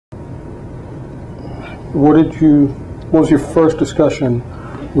What was your first discussion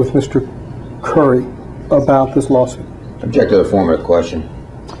with Mr. Curry about this lawsuit? Object to the former question.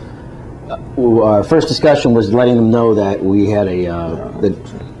 Our first discussion was letting them know that we had that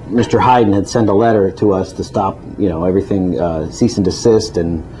Mr. Hayden had sent a letter to us to stop, everything, cease and desist,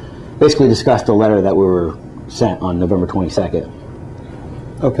 and basically discussed a letter that we were sent on November 22nd.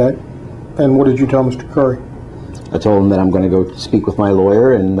 Okay. And what did you tell Mr. Curry? I told him that I'm going to go speak with my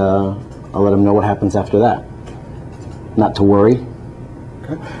lawyer, and I'll let him know what happens after that. Not to worry.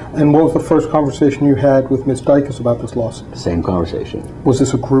 Okay. And what was the first conversation you had with Ms. Dykes about this lawsuit? Same conversation. Was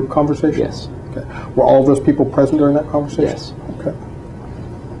this a group conversation? Yes. Okay. Were all those people present during that conversation? Yes. Okay.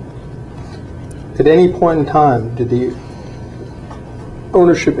 At any point in time, did the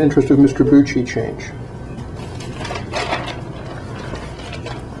ownership interest of Mr. Bucci change?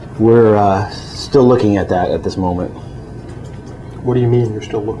 We're still looking at that at this moment. What do you mean you're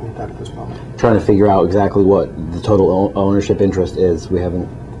still looking at that at this moment? Trying to figure out exactly what the total ownership interest is. We haven't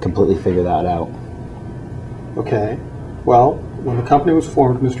completely figured that out. Okay. Well, when the company was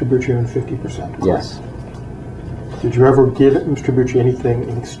formed, Mr. Bucci owned 50%, correct? Yes. Did you ever give Mr. Bucci anything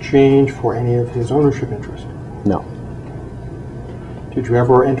in exchange for any of his ownership interest? No. Did you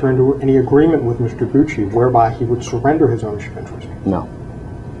ever enter into any agreement with Mr. Bucci whereby he would surrender his ownership interest? No.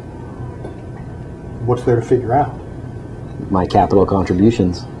 What's there to figure out? My capital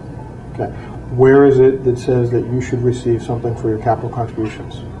contributions. Okay. Where is it that says that you should receive something for your capital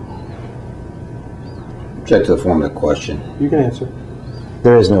contributions? Object to the former question. You can answer.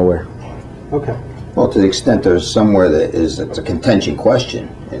 There is nowhere. Okay. Well, to the extent there's somewhere that it's a contention question,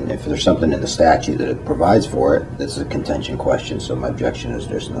 and if there's something in the statute that it provides for it, that's a contention question, so my objection is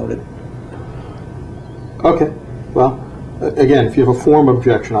just noted. Okay. Well, again, if you have a form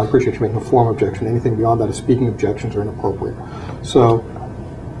objection, I appreciate you making a form objection. Anything beyond that is speaking objections are inappropriate. So,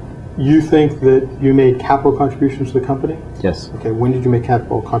 you think that you made capital contributions to the company? Yes. Okay, when did you make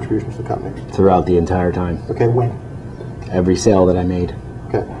capital contributions to the company? Throughout the entire time. Okay, when? Every sale that I made.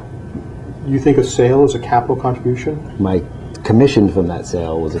 Okay. You think a sale is a capital contribution? My commission from that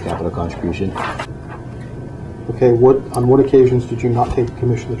sale was a capital contribution. Okay, on what occasions did you not take the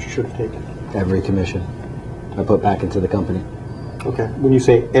commission that you should have taken? Every commission I put back into the company. Okay, when you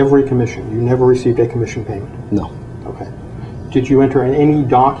say every commission, you never received a commission payment? No. Okay. Did you enter in any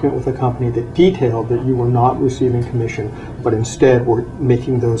document with the company that detailed that you were not receiving commission, but instead were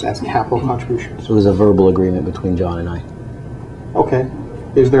making those as capital contributions? It was a verbal agreement between John and I. Okay.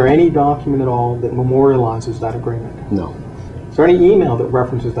 Is there any document at all that memorializes that agreement? No. Is there any email that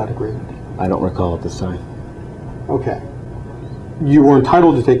references that agreement? I don't recall at this time. Okay. You were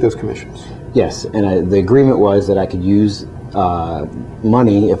entitled to take those commissions? Yes, and the agreement was that I could use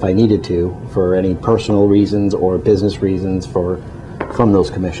money if I needed to for any personal reasons or business reasons from those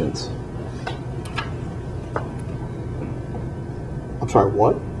commissions. I'm sorry,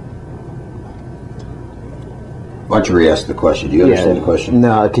 what? Why don't you re-ask the question? Do you understand the question?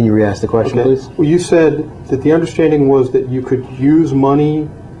 No, can you re-ask the question, Okay. please? Well, you said that the understanding was that you could use money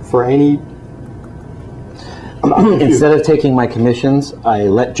for any... Instead of taking my commissions, I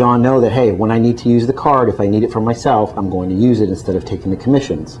let John know that, hey, when I need to use the card, if I need it for myself, I'm going to use it instead of taking the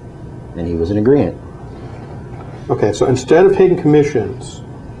commissions. And he was in agreement. Okay, so instead of taking commissions,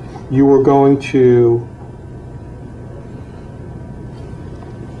 you were going to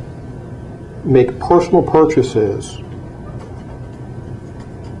make personal purchases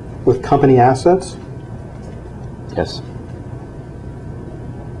with company assets? Yes.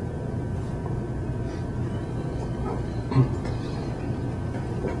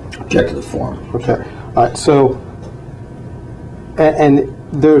 Object to the form. Okay. All right, so,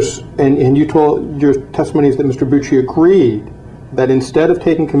 and you told your testimony is that Mr. Bucci agreed that instead of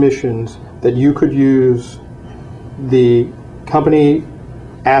taking commissions, that you could use the company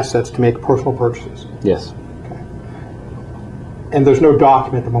assets to make personal purchases. Yes. Okay. And there's no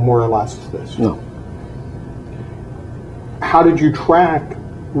document that memorializes this. No. How did you track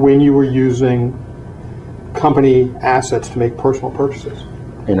when you were using company assets to make personal purchases?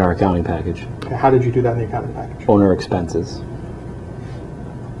 In our accounting package. Okay. How did you do that in the accounting package? Owner expenses.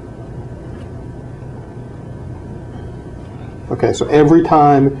 Okay, so every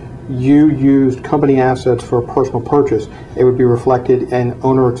time you used company assets for a personal purchase, it would be reflected in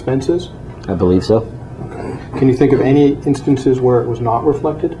owner expenses? I believe so. Okay. Can you think of any instances where it was not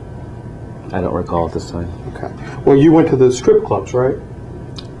reflected? I don't recall at this time. Okay. Well, you went to the strip clubs, right?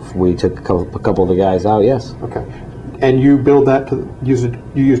 We took a couple of the guys out, yes. Okay. And you billed that to you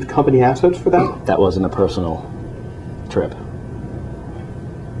used company assets for that? That wasn't a personal trip.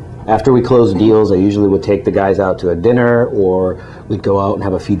 After we closed deals, I usually would take the guys out to a dinner, or we'd go out and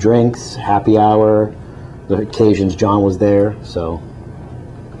have a few drinks, happy hour, The occasions John was there, so.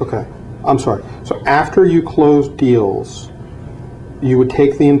 Okay, I'm sorry. So after you closed deals, you would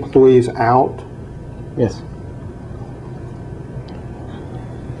take the employees out? Yes.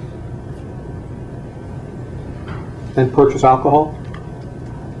 And purchase alcohol?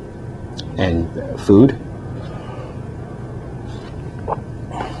 And food.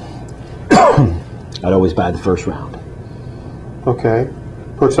 I'd always buy the first round. Okay.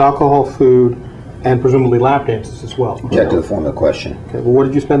 Purchase alcohol, food, and presumably lap dances as well. Object to the form of the question. Okay, well, what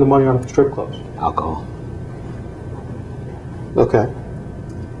did you spend the money on at the strip clubs? Alcohol. Okay.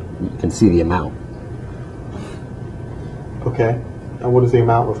 You can see the amount. Okay. And what does the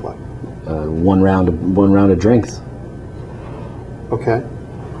amount look like? One round of drinks. Okay.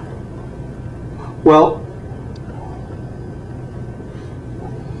 Well,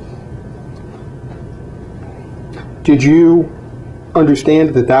 did you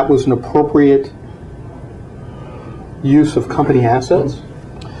understand that that was an appropriate use of company assets?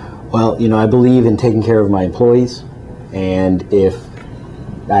 Well, you know, I believe in taking care of my employees, and if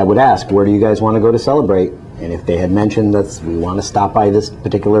I would ask, where do you guys want to go to celebrate? And if they had mentioned that we want to stop by this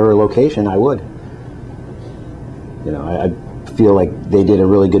particular location, I would. You know, I feel like they did a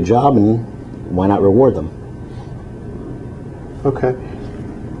really good job, and why not reward them? Okay.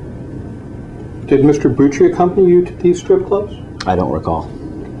 Did Mr. Bucci accompany you to these strip clubs? I don't recall.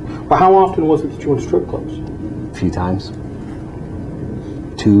 Well, how often was it that you went to strip clubs? A few times.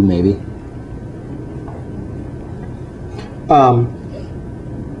 2 maybe.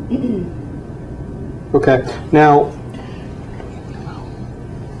 Okay. Now,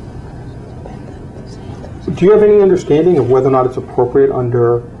 do you have any understanding of whether or not it's appropriate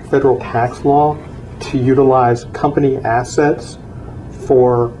under federal tax law to utilize company assets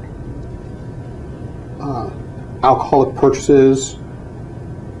for alcoholic purchases?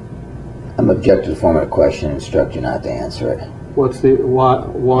 I'm object to the form of the question and instruct you not to answer it. What's the why?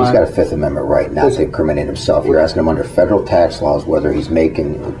 He's got a Fifth Amendment right not to incriminate himself. You're asking him under federal tax laws whether he's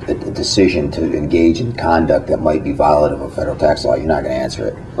making a decision to engage in conduct that might be violative of federal tax law. You're not going to answer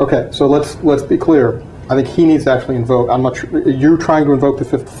it. Okay, so let's be clear. I think he needs to actually invoke. I'm not sure. You're trying to invoke the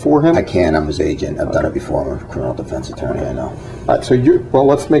Fifth for him? I can. I'm his agent. I've done it before. I'm a criminal defense attorney. I know. All right, so well,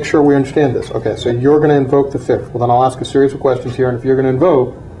 let's make sure we understand this. Okay, so you're going to invoke the Fifth. Well, then I'll ask a series of questions here, and if you're going to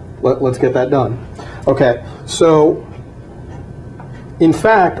invoke, let's get that done. Okay, so in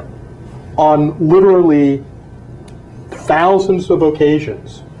fact, on literally thousands of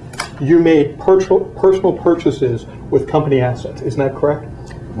occasions, you made personal purchases with company assets. Isn't that correct?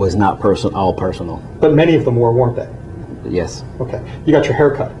 Was not all personal. But many of them were, weren't they? Yes. Okay. You got your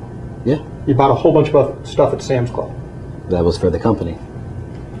hair cut. Yeah. You bought a whole bunch of other stuff at Sam's Club. That was for the company.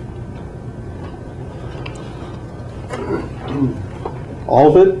 All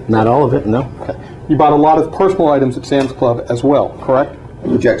of it? Not all of it, no. Okay. You bought a lot of personal items at Sam's Club as well, correct?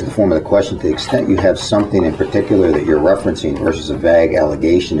 Object to the form of the question. To the extent you have something in particular that you're referencing versus a vague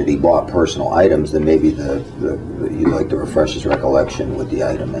allegation that he bought personal items, then maybe you'd like to refresh his recollection with the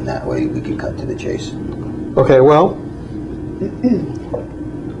item, and that way we can cut to the chase. Okay, well.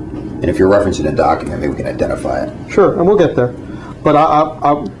 And if you're referencing a document, maybe we can identify it. Sure, and we'll get there. But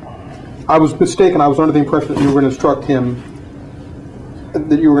I was mistaken. I was under the impression that you were going to instruct him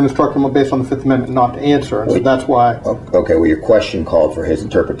based on the Fifth Amendment not to answer, and so that's why. Okay, well, your question called for his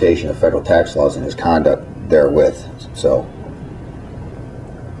interpretation of federal tax laws and his conduct therewith, so.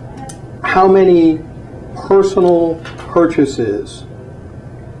 How many personal purchases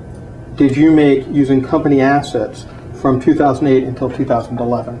did you make using company assets from 2008 until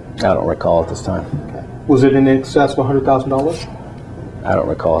 2011? I don't recall at this time. Okay. Was it in excess of $100,000? I don't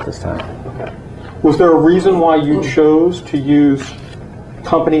recall at this time. Okay. Was there a reason why you chose to use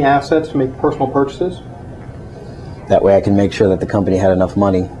company assets to make personal purchases? That way I can make sure that the company had enough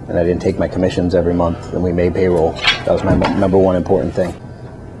money and I didn't take my commissions every month and we made payroll. That was my number one important thing.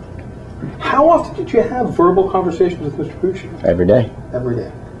 How often did you have verbal conversations with Mr. Bucci? Every day. Every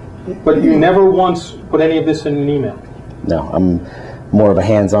day. But you never once put any of this in an email? No, I'm more of a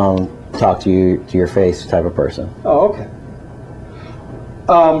hands-on, talk to you to your face type of person. Oh, okay.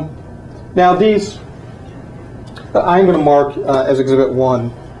 Now these, I'm going to mark as Exhibit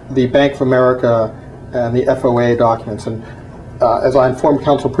 1 the Bank of America and the FOA documents. And as I informed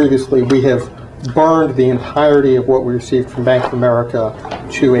counsel previously, we have burned the entirety of what we received from Bank of America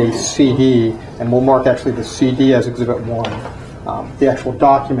to a CD, and we'll mark actually the CD as Exhibit 1. The actual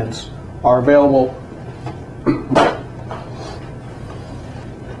documents are available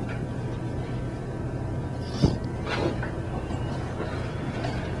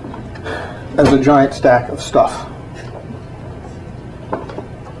as a giant stack of stuff.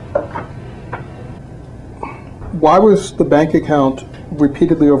 Why was the bank account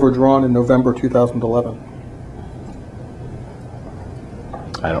repeatedly overdrawn in November 2011?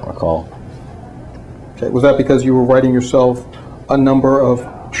 I don't recall. Okay, was that because you were writing yourself a number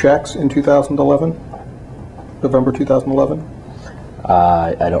of checks in 2011? November 2011?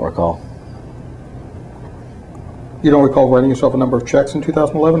 I don't recall. You don't recall writing yourself a number of checks in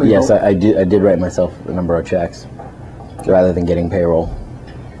 2011? Yes, I did write myself a number of checks rather than getting payroll.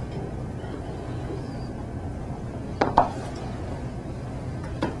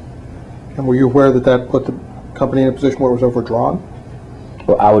 And were you aware that that put the company in a position where it was overdrawn?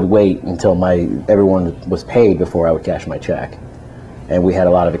 Well, I would wait until everyone was paid before I would cash my check. And we had a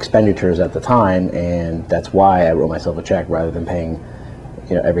lot of expenditures at the time, and that's why I wrote myself a check rather than paying,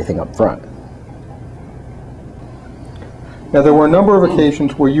 everything up front. Now, there were a number of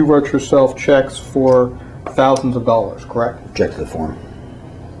occasions where you wrote yourself checks for thousands of dollars, correct? Check the form.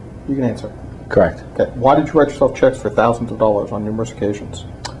 You can answer. Correct. Okay. Why did you write yourself checks for thousands of dollars on numerous occasions?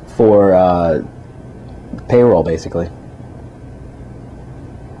 For payroll, basically.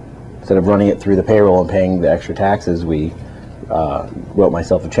 Instead of running it through the payroll and paying the extra taxes, we wrote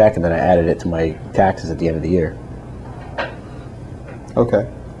myself a check and then I added it to my taxes at the end of the year. Okay.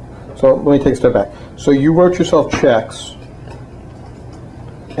 So let me take a step back. So you wrote yourself checks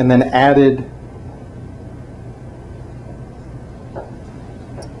and then added,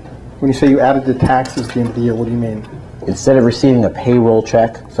 when you say you added the taxes at the end of the year, what do you mean? Instead of receiving a payroll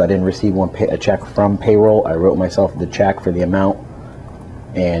check, so I didn't receive a check from payroll, I wrote myself the check for the amount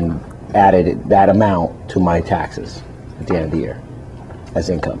and added that amount to my taxes at the end of the year as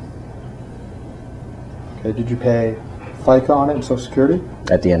income. Okay, did you pay FICA on it and Social Security?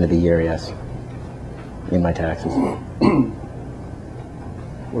 At the end of the year, yes, in my taxes.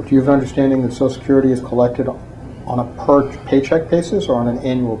 Or do you have an understanding that Social Security is collected on a per paycheck basis or on an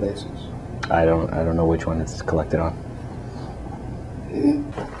annual basis? I don't know which one it's collected on. Do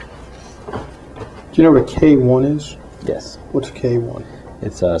you know what a K-1 is? Yes. What's a K-1?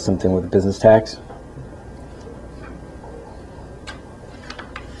 It's something with business tax.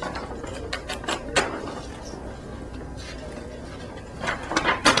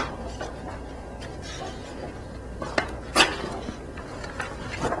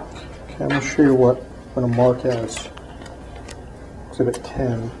 Okay, I'm going to show you what I'm going to mark as Exhibit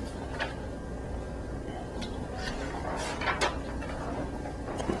 10.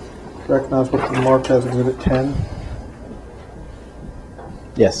 Recognize what's been marked as Exhibit 10?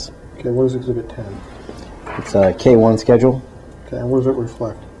 Yes. Okay, what is Exhibit 10? It's a K1 schedule. Okay, and what does it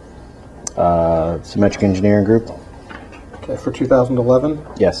reflect? Symmetric Engineering Group. Okay, for 2011?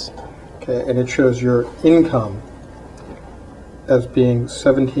 Yes. Okay, and it shows your income as being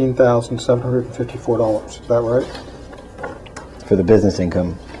 $17,754. Is that right? For the business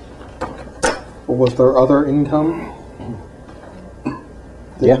income. Or was there other income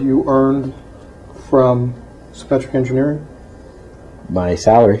that you earned from Symmetric Engineering? My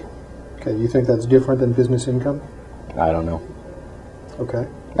salary. Okay, you think that's different than business income? I don't know. Okay.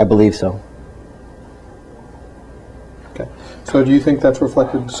 I believe so. Okay. So do you think that's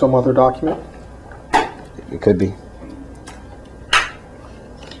reflected in some other document? It could be.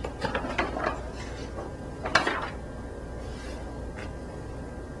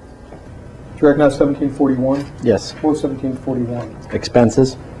 Do you recognize 1741? Yes. What was 1741?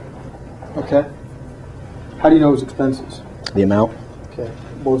 Expenses. Okay. How do you know it was expenses? The amount. Okay.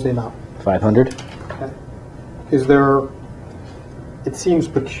 What was the amount? 500. Okay. Is there, it seems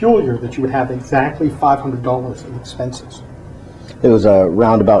peculiar that you would have exactly $500 in expenses. It was a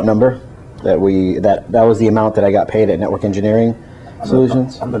roundabout number that that was the amount that I got paid at Network Engineering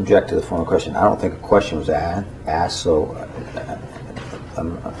Solutions. I'm object to the following question. I don't think a question was asked, so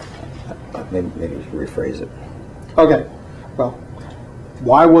maybe rephrase it. Okay. Well,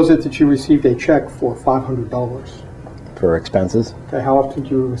 why was it that you received a check for $500? For expenses. Okay. How often do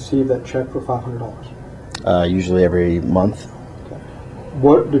you receive that check for $500? Usually every month. Okay.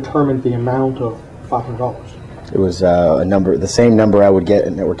 What determined the amount of $500? It was a number, the same number I would get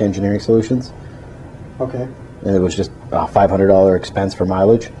at Network Engineering Solutions. Okay. And it was just a $500 expense for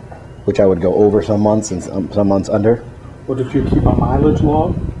mileage, which I would go over some months and some months under. Well, did you keep a mileage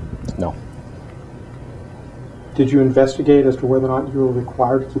log? No. Did you investigate as to whether or not you were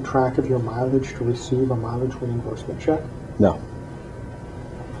required to keep track of your mileage to receive a mileage reimbursement check? No.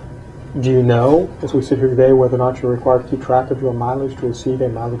 Do you know, as we sit here today, whether or not you're required to keep track of your mileage to receive a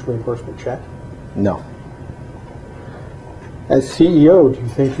mileage reimbursement check? No. As CEO, do you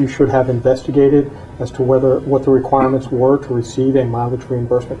think you should have investigated as to what the requirements were to receive a mileage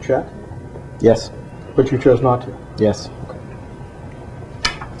reimbursement check? Yes. But you chose not to? Yes.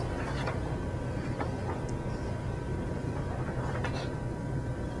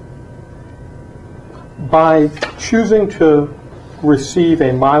 by choosing to receive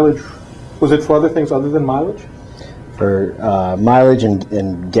a mileage, was it for other things other than mileage? For mileage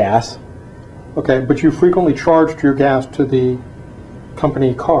and gas. Okay, but you frequently charged your gas to the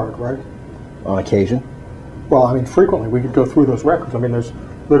company card, right? On occasion. Well, I mean, frequently. We could go through those records. I mean, there's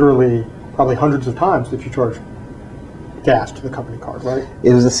literally probably hundreds of times that you charged gas to the company card, right?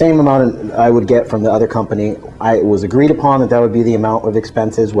 It was the same amount I would get from the other company. It was agreed upon that would be the amount of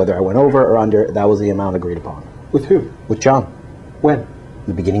expenses, whether I went over or under, that was the amount agreed upon. With who? With John. When?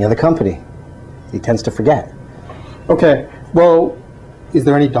 The beginning of the company. He tends to forget. Okay, well, is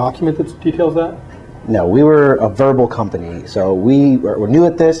there any document that details that? No, we were a verbal company, so we were new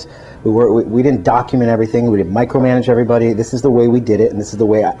at this. We didn't document everything. We didn't micromanage everybody. This is the way we did it, and this is the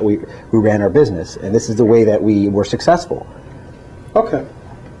way we ran our business, and this is the way that we were successful. Okay.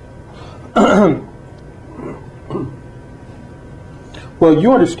 Well,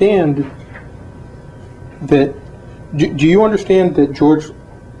 you understand that. Do you understand that George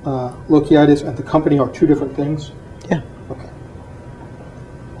Lakiotis and the company are two different things? Yeah. Okay.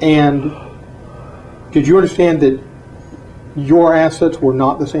 And did you understand that your assets were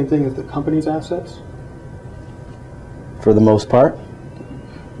not the same thing as the company's assets? For the most part.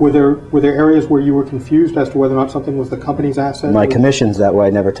 Were there areas where you were confused as to whether or not something was the company's asset? My commissions that way I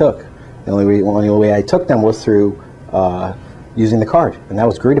never took. The only way I took them was through using the card, and that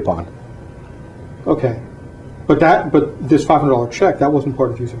was agreed upon. Okay. But this $500 check, that wasn't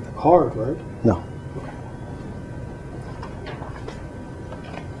part of using the card, right? No. Okay.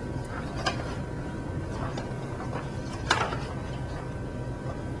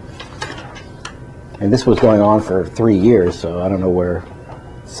 And this was going on for 3 years, so I don't know where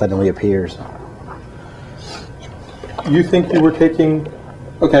it suddenly appears. You think you were taking,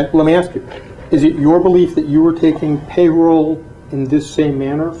 okay, let me ask you, is it your belief that you were taking payroll in this same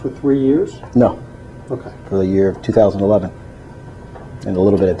manner for 3 years? No. Okay. For the year of 2011, and a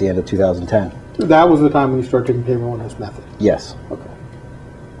little bit at the end of 2010. That was the time when you started taking payroll in this method? Yes. Okay.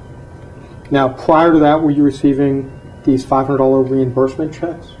 Now, prior to that, were you receiving these $500 reimbursement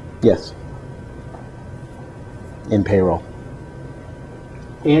checks? Yes. In payroll.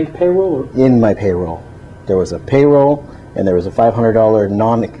 And payroll? Or? In my payroll. There was a payroll, and there was a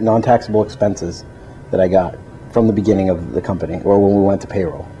 $500 non-taxable expenses that I got from the beginning of the company, or when we went to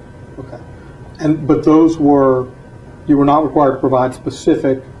payroll. Okay. But those were, you were not required to provide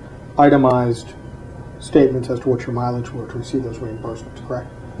specific itemized statements as to what your mileage were to receive those reimbursements, correct?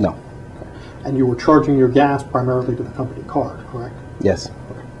 No. Okay. And you were charging your gas primarily to the company card, correct? Yes.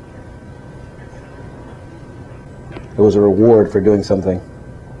 Okay. It was a reward for doing something.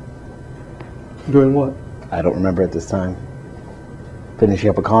 Doing what? I don't remember at this time.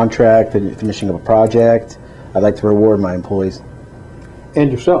 Finishing up a contract, finishing up a project. I'd like to reward my employees.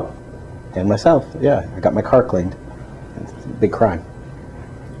 And yourself? And myself, yeah. I got my car cleaned. It's a big crime.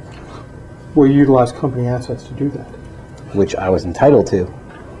 Well, you utilized company assets to do that. Which I was entitled to.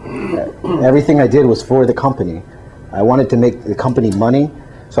 Everything I did was for the company. I wanted to make the company money,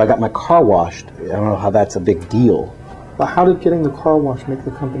 so I got my car washed. I don't know how that's a big deal. But how did getting the car washed make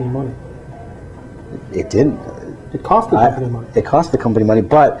the company money? It didn't. It cost the company money. It cost the company money,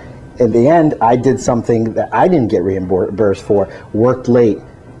 but in the end, I did something that I didn't get reimbursed for, worked late.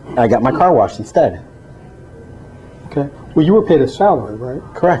 I got my car washed instead. Okay. Well, you were paid a salary, right?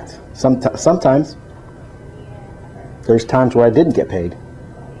 Correct. Sometimes. There's times where I didn't get paid.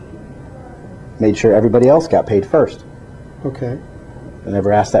 Made sure everybody else got paid first. Okay. I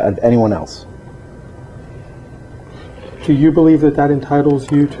never asked that of anyone else. Do you believe that that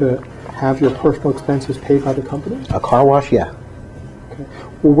entitles you to have your personal expenses paid by the company? A car wash, yeah. Okay.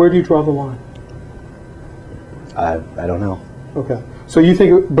 Well, where do you draw the line? I don't know. Okay. So you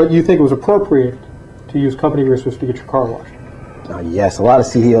think it was appropriate to use company resources to get your car washed? Yes, a lot of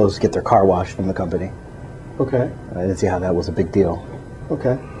CEOs get their car washed from the company. Okay. I didn't see how that was a big deal.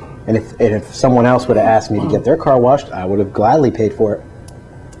 Okay. And if someone else would have asked me to get their car washed, I would have gladly paid for it.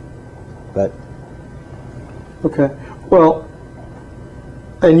 But okay. Well,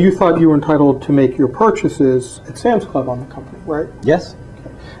 and you thought you were entitled to make your purchases at Sam's Club on the company, right? yes,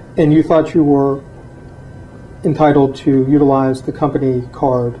 Okay. And you thought you were entitled to utilize the company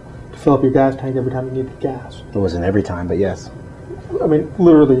card to fill up your gas tank every time you needed gas. it wasn't every time, but yes. I mean,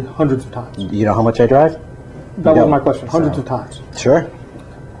 literally hundreds of times. You know how much I drive? That No. was my question. Hundreds So- of times. Sure.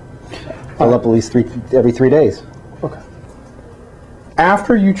 Fill up at least every 3 days. Okay.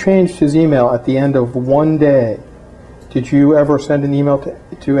 After you changed his email at the end of one day, did you ever send an email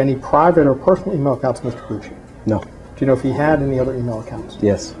to any private or personal email accounts, Mr. Bucci? No. Do you know if he had any other email accounts?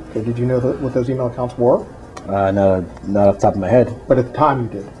 Yes. Okay. Did you know what those email accounts were? No, not off the top of my head. But at the time you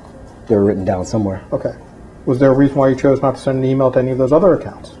did. They're written down somewhere. Okay. Was there a reason why you chose not to send an email to any of those other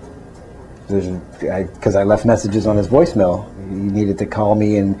accounts? Because I left messages on his voicemail. He needed to call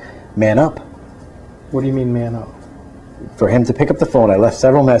me and man up. What do you mean, man up? For him to pick up the phone, I left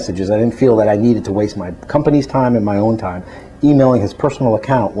several messages. I didn't feel that I needed to waste my company's time and my own time emailing his personal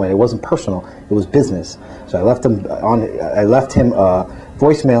account when it wasn't personal, it was business. So I left him a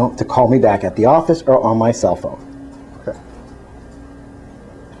voicemail to call me back at the office or on my cell phone. Okay.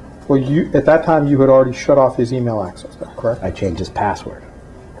 Well, at that time you had already shut off his email access, then, correct? I changed his password.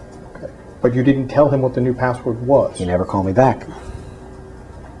 Okay. But you didn't tell him what the new password was. He never called me back.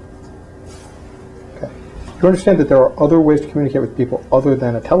 Okay. You understand that there are other ways to communicate with people other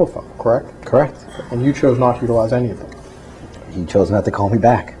than a telephone, correct? Correct. And you chose not to utilize any of them. He chose not to call me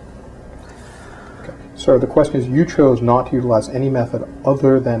back. Okay. Sir, the question is, you chose not to utilize any method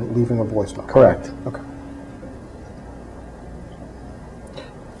other than leaving a voicemail. Correct. Okay.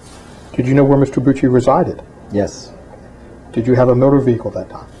 Did you know where Mr. Bucci resided? Yes. Did you have a motor vehicle that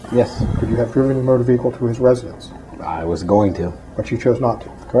time? Yes. Could you have driven your motor vehicle to his residence? I was going to. But you chose not to.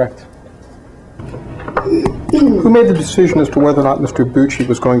 Correct. Who made the decision as to whether or not Mr. Bucci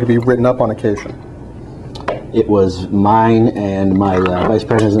was going to be written up on occasion? It was mine and my vice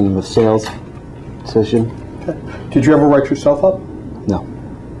president of sales position. Okay. Did you ever write yourself up? No.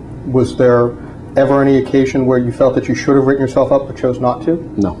 Was there ever any occasion where you felt that you should have written yourself up but chose not to?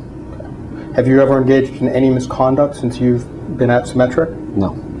 No. Okay. Have you ever engaged in any misconduct since you've been at Symmetric?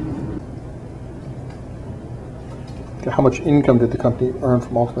 No. Okay. How much income did the company earn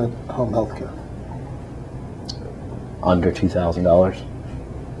from Ultimate Home Healthcare? Under $2,000.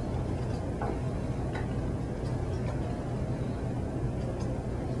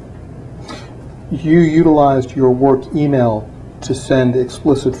 You utilized your work email to send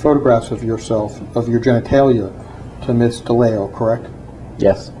explicit photographs of yourself, of your genitalia, to Ms. DeLeo, correct?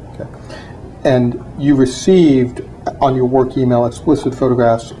 Yes. Okay. And you received on your work email explicit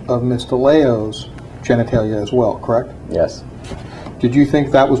photographs of Ms. DeLeo's genitalia as well, correct? Yes. Did you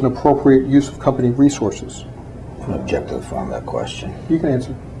think that was an appropriate use of company resources? An objective from that question. You can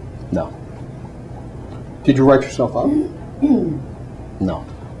answer. No. Did you write yourself up? No.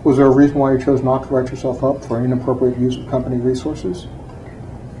 Was there a reason why you chose not to write yourself up for inappropriate use of company resources?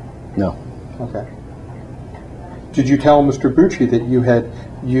 No. Okay. Did you tell Mr. Bucci that you had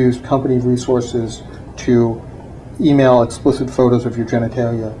used company resources to email explicit photos of your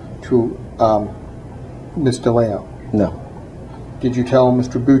genitalia to Ms. DeLeo? No. Did you tell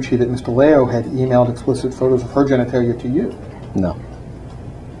Mr. Bucci that Ms. DeLeo had emailed explicit photos of her genitalia to you? No.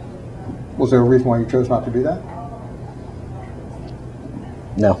 Was there a reason why you chose not to do that?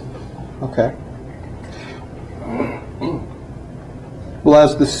 No. Okay. Well,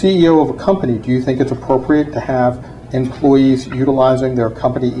 as the CEO of a company, do you think it's appropriate to have employees utilizing their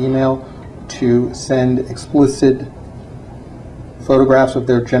company email to send explicit photographs of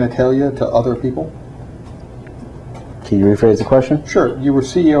their genitalia to other people? Can you rephrase the question? Sure. You were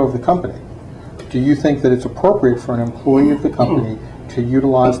CEO of the company. Do you think that it's appropriate for an employee of the company to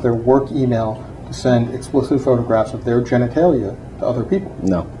utilize their work email to send explicit photographs of their genitalia to other people?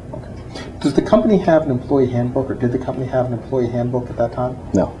 No. Okay. Does the company have an employee handbook, or did the company have an employee handbook at that time?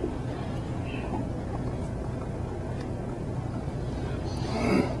 No.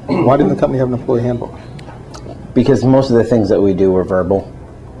 Why didn't the company have an employee handbook? Because most of the things that we do were verbal,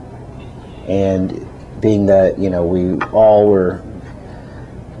 and being that, you know, we all were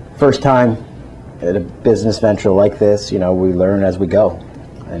first time at a business venture like this, you know, we learn as we go,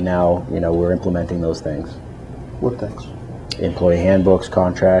 and now, you know, we're implementing those things. What things? Employee handbooks,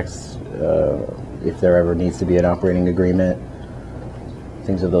 contracts, if there ever needs to be an operating agreement,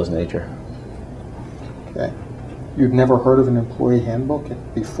 things of those nature. Okay. You've never heard of an employee handbook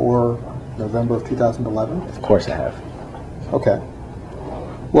before November of 2011? Of course I have. Okay.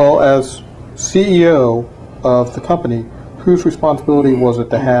 Well, as CEO of the company, whose responsibility was it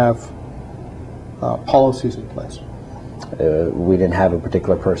to have policies in place? We didn't have a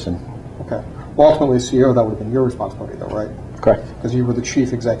particular person. Okay. Well, ultimately, CEO, that would have been your responsibility, though, right? Correct. Because you were the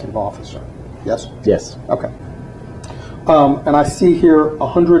chief executive officer. Yes? Yes. Okay. And I see here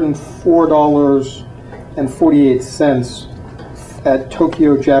 $104.48 at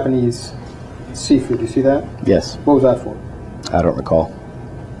Tokyo Japanese Seafood. Do you see that? Yes. What was that for? I don't recall.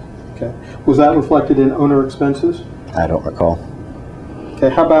 Okay. Was that reflected in owner expenses? I don't recall. Okay.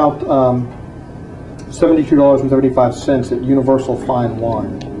 How about $72.75 at Universal Fine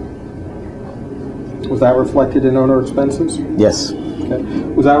Wine? Was that reflected in owner expenses? Yes. Okay.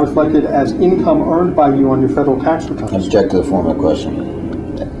 Was that reflected as income earned by you on your federal tax returns? Object to the form of the question.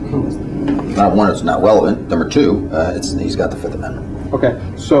 Number one, it's not relevant. Number two, he's got the Fifth Amendment. Okay,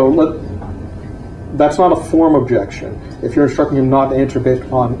 so that's not a form objection. If you're instructing him not to answer based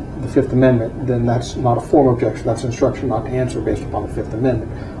upon the Fifth Amendment, then that's not a form objection. That's instruction not to answer based upon the Fifth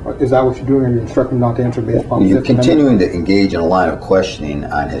Amendment. Is that what you're doing? Are you instructing him not to answer based upon the Fifth Amendment? You're continuing to engage in a line of questioning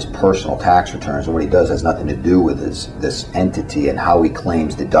on his personal tax returns, and what he does has nothing to do with this entity and how he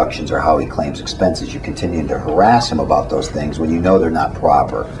claims deductions or how he claims expenses. You're continuing to harass him about those things when you know they're not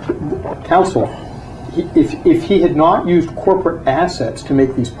proper. Counsel, if he had not used corporate assets to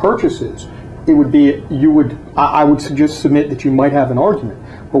make these purchases, it would be, I would suggest submit that you might have an argument.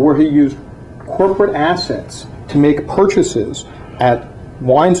 But where he used corporate assets to make purchases at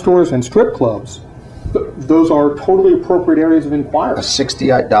wine stores and strip clubs, those are totally appropriate areas of inquiry. A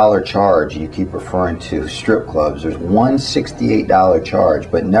 $68 charge, you keep referring to strip clubs. There's one $68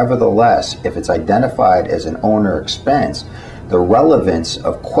 charge, but nevertheless, if it's identified as an owner expense, the relevance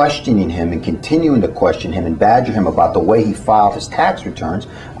of questioning him and continuing to question him and badger him about the way he filed his tax returns,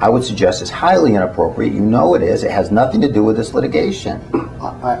 I would suggest is highly inappropriate. You know it is. It has nothing to do with this litigation.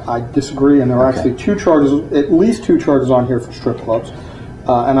 I disagree, and there are actually two charges, at least two charges on here for strip clubs.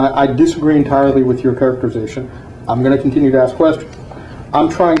 And I disagree entirely with your characterization. I'm going to continue to ask questions. I'm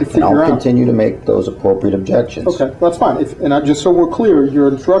trying to figure out. And I'll continue to make those appropriate objections. Okay, that's fine. Just so we're clear, your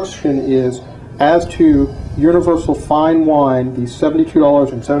instruction is as to Universal Fine Wine, the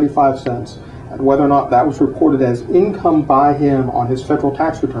 $72.75, and whether or not that was reported as income by him on his federal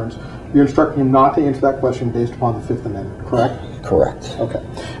tax returns. You're instructing him not to answer that question based upon the Fifth Amendment, correct? Correct. Okay.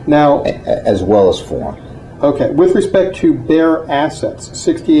 Now, as well as form. Okay, with respect to Bear Assets,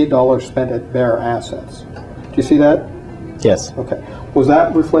 $68 spent at Bear Assets. Do you see that? Yes. Okay. Was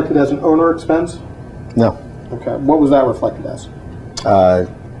that reflected as an owner expense? No. Okay. What was that reflected as?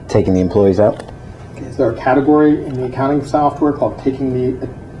 Taking the employees out. Okay. Is there a category in the accounting software called taking the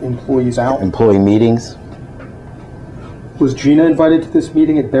employees out? Employee meetings. Was Gina invited to this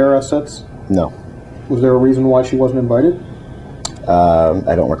meeting at Bear Assets? No. Was there a reason why she wasn't invited?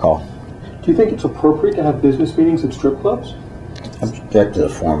 I don't recall. Do you think it's appropriate to have business meetings at strip clubs? Object to the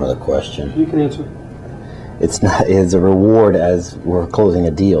form of the question. You can answer. It's not. It's a reward as we're closing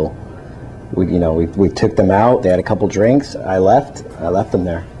a deal. We took them out. They had a couple drinks. I left them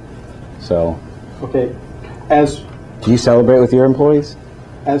there. So. Okay. Do you celebrate with your employees?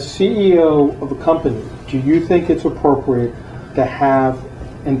 As CEO of a company, do you think it's appropriate to have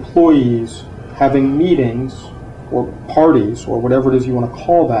employees having meetings or parties or whatever it is you want to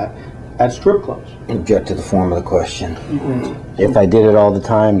call that at strip clubs? Object to the form of the question. You can answer. If I did it all the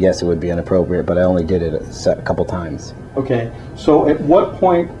time, yes, it would be inappropriate, but I only did it a couple times. Okay, so at what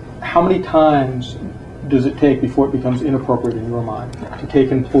point, how many times does it take before it becomes inappropriate in your mind to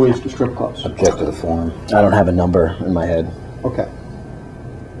take employees to strip clubs? Object to the form. I don't have a number in my head. Okay.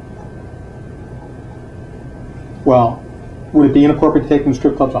 Well, would it be inappropriate to take them to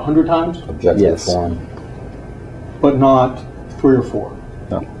strip clubs 100 times? Object to the form. But not 3 or 4?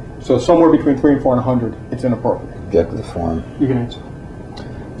 No. So somewhere between 3 and 4 and 100, it's inappropriate. Object to the form. You can answer.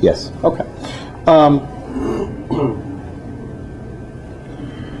 Yes. Okay.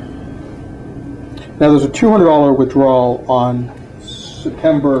 Now there's a $200 withdrawal on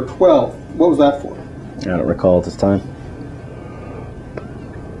September 12th. What was that for? I don't recall at this time.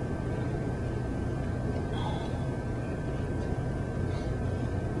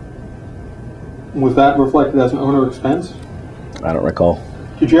 Was that reflected as an owner expense? I don't recall.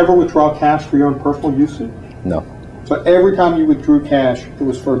 Did you ever withdraw cash for your own personal usage? No. So every time you withdrew cash, it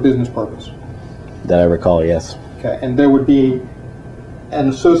was for a business purpose? That I recall, yes. Okay, and there would be an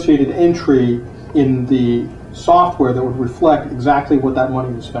associated entry in the software that would reflect exactly what that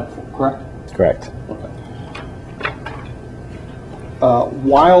money was spent for, correct? Correct. Okay.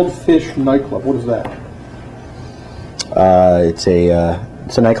 Wild Fish Nightclub, what is that? It's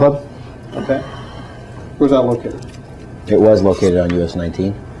a nightclub. Okay. Where's that located? It was located on US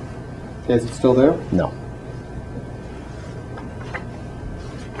 19. Okay, is it still there? No.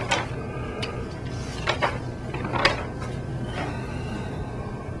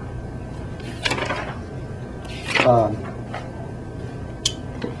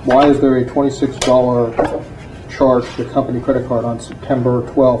 Why is there a $26 charge to the company credit card on September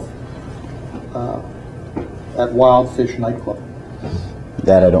 12th at Wild Fish Nightclub?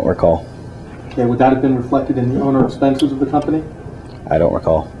 That I don't recall. Okay, would that have been reflected in the owner expenses of the company? I don't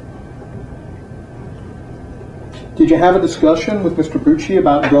recall. Did you have a discussion with Mr. Bucci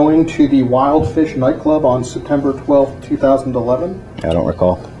about going to the Wild Fish Nightclub on September 12th, 2011? I don't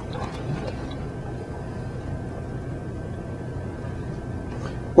recall.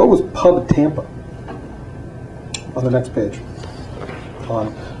 What was Pub Tampa? On the next page.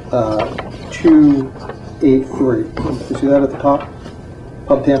 On 283. You see that at the top?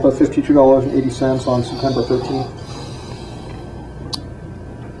 Pub Tampa, $52.80 on September 13th.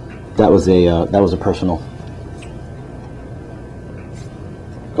 That was a personal.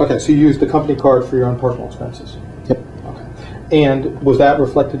 Okay, so you used the company card for your own personal expenses. Yep. Okay. And was that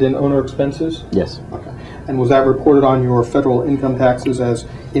reflected in owner expenses? Yes. Okay. And was that reported on your federal income taxes as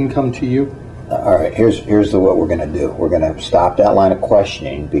income to you? All right, here's what we're going to do. We're going to stop that line of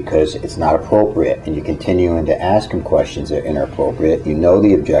questioning because it's not appropriate, and you continuing to ask him questions that are inappropriate. You know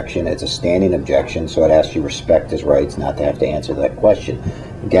the objection. It's a standing objection, so it asks you respect his rights not to have to answer that question.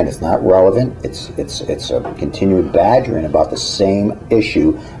 Again, it's not relevant. It's a continued badgering about the same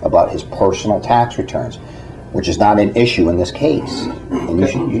issue about his personal tax returns, which is not an issue in this case, and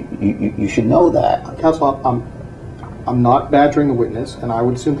you should know that. Counsel, I'm not badgering the witness, and I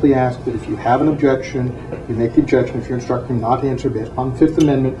would simply ask that if you have an objection, you make the objection. If you're instructing not to answer based on the Fifth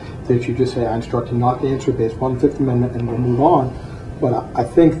Amendment, that you just say, I instruct him not to answer based on the Fifth Amendment, and we'll move on. But I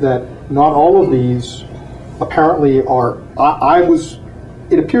think that not all of these apparently are,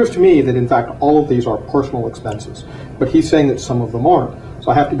 it appears to me that in fact all of these are personal expenses, but he's saying that some of them aren't. So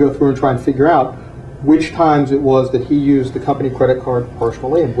I have to go through and try and figure out which times it was that he used the company credit card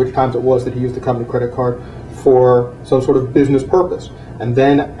personally, and which times it was that he used the company credit card for some sort of business purpose, and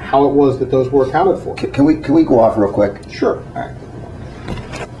then how it was that those were accounted for. Can we go off real quick? Sure. All right.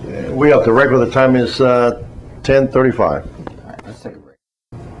 We up. The regular time is 10:35. All right, let's take a break.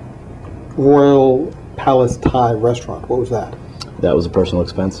 Royal Palace Thai Restaurant, what was that? That was a personal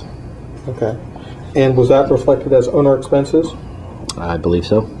expense. Okay. And was that reflected as owner expenses? I believe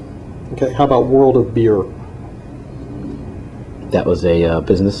so. Okay. How about World of Beer? That was a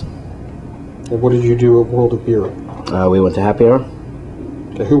business. And what did you do at World of Beer? We went to happy hour.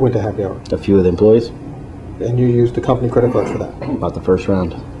 Okay. Who went to happy hour? A few of the employees. And you used the company credit card for that? About the first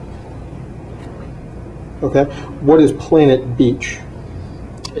round. Okay. What is Planet Beach?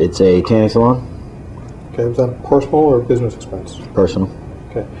 It's a tanning salon. Okay. Was that personal or business expense? Personal.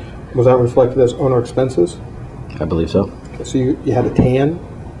 Okay. Was that reflected as owner expenses? I believe so. Okay. So you had a tan?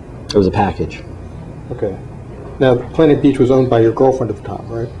 It was a package. Okay. Now, Planet Beach was owned by your girlfriend at the time,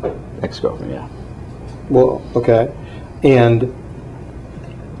 right? Ex-girlfriend, yeah. Well, okay. And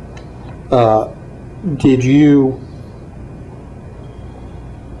did your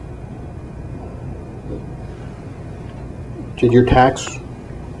tax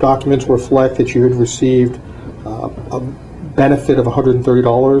documents reflect that you had received a benefit of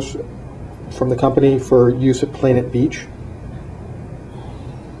 $130 from the company for use at Planet Beach?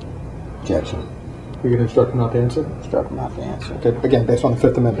 Objection. Were you going to instruct him not to answer? Instruct him not to answer. Okay, again, based on the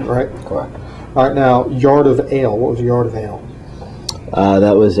Fifth Amendment, right? Correct. All right, now, Yard of Ale. What was a Yard of Ale?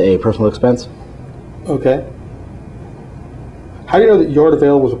 That was a personal expense. Okay. How do you know that Yard of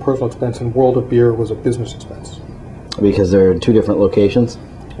Ale was a personal expense and World of Beer was a business expense? Because they're in two different locations.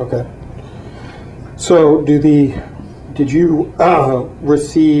 Okay. So, did you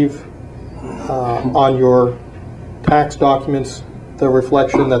receive on your tax documents the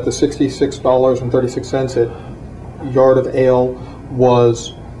reflection that the $66.36 at Yard of Ale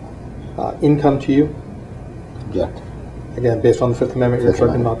was income to you? Object. Again, based on the Fifth Amendment, you're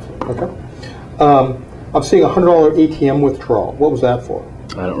Fifth instructing not to. Okay. I'm seeing a $100 ATM withdrawal. What was that for?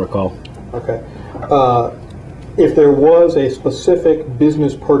 I don't recall. Okay. If there was a specific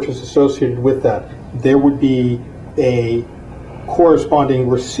business purchase associated with that, there would be a corresponding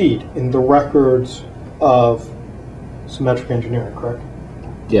receipt in the records of Symmetric Engineering, correct?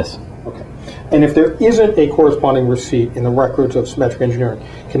 Yes. Okay. And if there isn't a corresponding receipt in the records of Symmetric Engineering,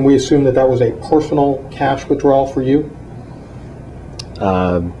 can we assume that that was a personal cash withdrawal for you?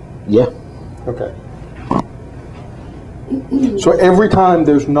 Yeah. Okay. So every time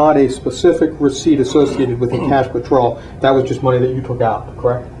there's not a specific receipt associated with a cash withdrawal, that was just money that you took out,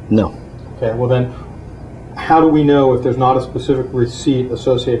 correct? No. Okay, well then, how do we know if there's not a specific receipt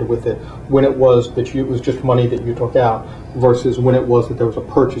associated with it, when it was that it was just money that you took out versus when it was that there was a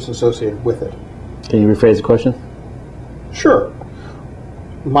purchase associated with it? Can you rephrase the question? Sure.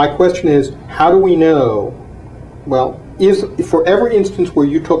 My question is, how do we know, well, is for every instance where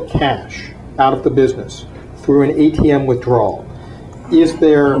you took cash out of the business through an ATM withdrawal, is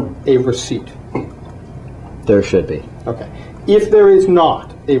there a receipt? There should be. Okay. If there is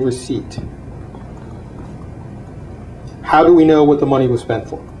not a receipt, how do we know what the money was spent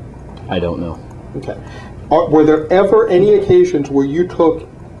for? I don't know. Okay. Were there ever any occasions where you took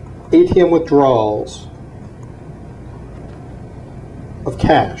ATM withdrawals of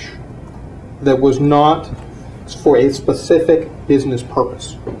cash that was not for a specific business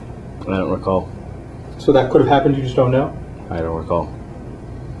purpose? I don't recall. So that could have happened, you just don't know? I don't recall.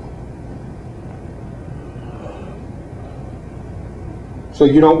 So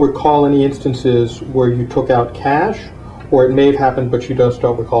you don't recall any instances where you took out cash, or it may have happened, but you just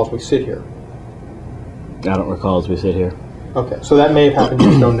don't recall as we sit here? I don't recall as we sit here. Okay, so that may have happened, you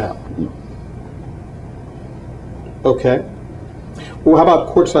just don't know. Okay. Well, how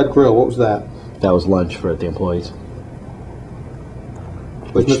about Courtside Grill? What was that? That was lunch for the employees.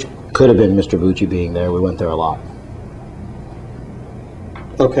 Which could have been Mr. Bucci being there. We went there a lot.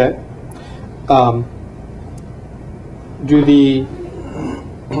 Okay.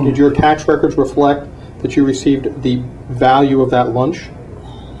 Did your tax records reflect that you received the value of that lunch?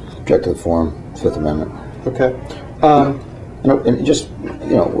 Object to the form, Fifth Amendment. Okay. And just,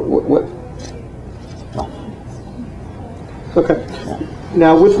 what no. Okay.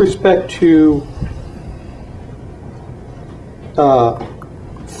 Now, with respect to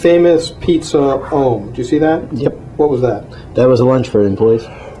Famous Pizza Ohm, did you see that? Yep. What was that? That was a lunch for employees.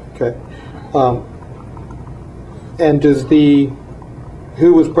 Okay. And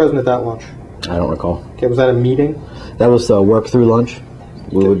who was present at that lunch? I don't recall. Okay, was that a meeting? That was work through lunch.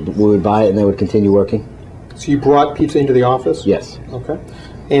 We would buy it and they would continue working. So you brought pizza into the office? Yes. Okay.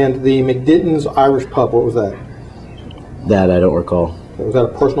 And the McDitton's Irish Pub, what was that? That I don't recall. Okay, was that a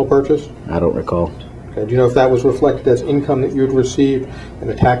personal purchase? I don't recall. Okay. Do you know if that was reflected as income that you had received in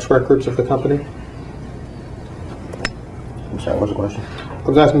the tax records of the company? I'm sorry, what's the question? I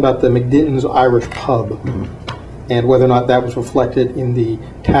was asking about the McDitton's Irish Pub and whether or not that was reflected in the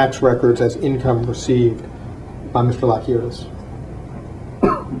tax records as income received by Mr. Lakiotis.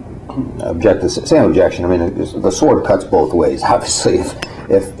 Same objection. I mean, the sword cuts both ways. Obviously,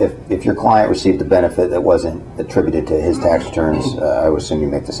 if your client received a benefit that wasn't attributed to his tax returns, I would assume you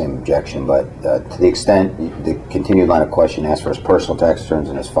make the same objection. But to the extent the continued line of question asks for his personal tax returns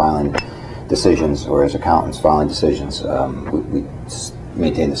and his filing decisions, or his accountant's filing decisions, we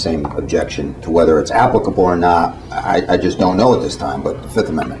maintain the same objection to whether it's applicable or not. I just don't know at this time. But the Fifth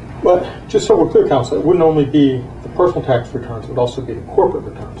Amendment. But just so we're clear, Counsel, it wouldn't only be the personal tax returns; it would also be the corporate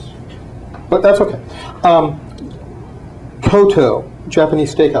returns. But that's okay. Koto,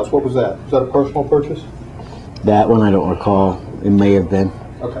 Japanese Steakhouse, what was that? Was that a personal purchase? That one I don't recall. It may have been.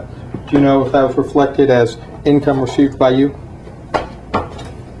 Okay. Do you know if that was reflected as income received by you?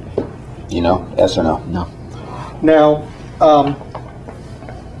 You know, yes or no? No. Now,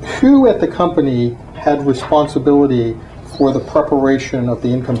 who at the company had responsibility for the preparation of the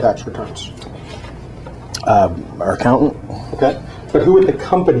income tax returns? Our accountant. Okay. But who at the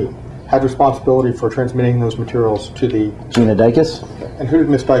company had responsibility for transmitting those materials to the... Gina Dykes. And who did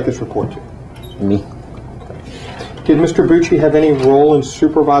Ms. Dykes report to? Me. Did Mr. Bucci have any role in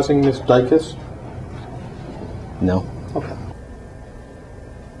supervising Ms. Dykes? No. Okay.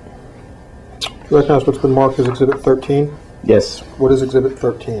 Do you recognize what's been marked as Exhibit 13? Yes. What is Exhibit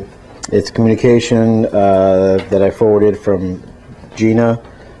 13? It's communication that I forwarded from Gina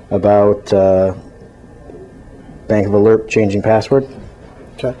about Bank of Alert changing password.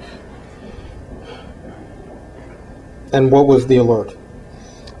 Okay. And what was the alert?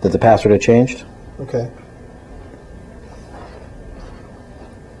 That the password had changed. Okay.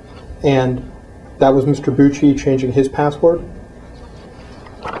 And that was Mr. Bucci changing his password?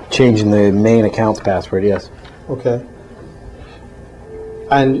 Changing the main account's password, yes. Okay.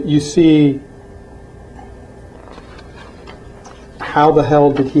 And you see, how the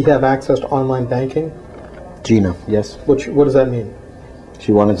hell did he have access to online banking? Gina, yes. What does that mean?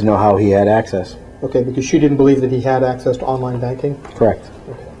 She wanted to know how he had access. Okay, because she didn't believe that he had access to online banking? Correct.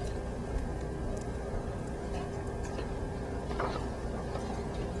 Okay.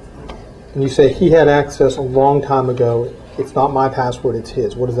 And you say he had access a long time ago. It's not my password, it's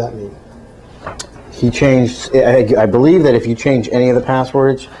his. What does that mean? He changed, I believe that if you change any of the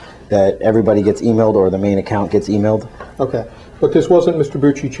passwords, that everybody gets emailed or the main account gets emailed. Okay, but this wasn't Mr.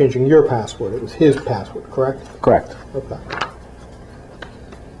 Bucci changing your password, it was his password, correct? Correct. Okay.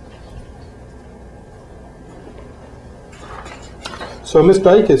 So Ms.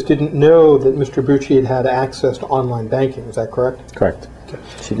 Dykes didn't know that Mr. Bucci had had access to online banking, is that correct? Correct. Okay.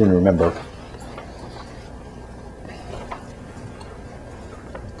 She didn't remember.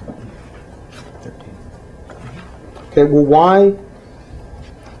 Okay, well, why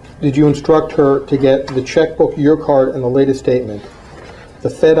did you instruct her to get the checkbook, your card, and the latest statement, the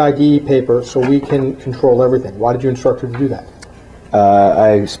Fed ID paper, so we can control everything? Why did you instruct her to do that?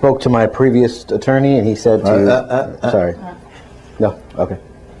 I spoke to my previous attorney, and he said to... Sorry. No, okay.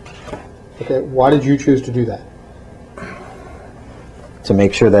 Okay, why did you choose to do that? To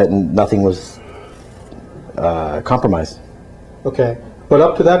make sure that nothing was compromised. Okay, but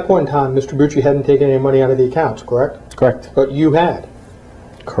up to that point in time, Mr. Bucci hadn't taken any money out of the accounts, correct? Correct. But you had.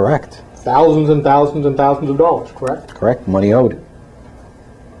 Correct. Thousands and thousands and thousands of dollars, correct? Correct. Money owed.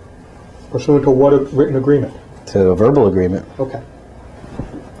 Pursuant to what written agreement? To a verbal agreement. Okay.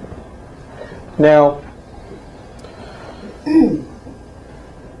 Now,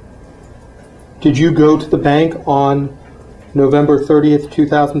 did you go to the bank on November 30th,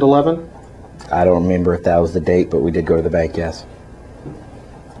 2011? I don't remember if that was the date, but we did go to the bank, yes.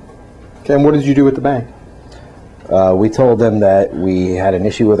 Okay, and what did you do with the bank? We told them that we had an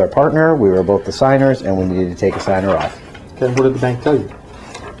issue with our partner, we were both the signers, and we needed to take a signer off. Okay, and what did the bank tell you?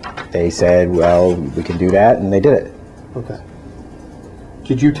 They said, well, we can do that, and they did it. Okay.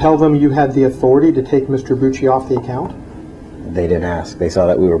 Did you tell them you had the authority to take Mr. Bucci off the account? They didn't ask. They saw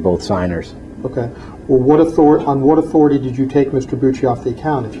that we were both signers. Okay. Well, on what authority did you take Mr. Bucci off the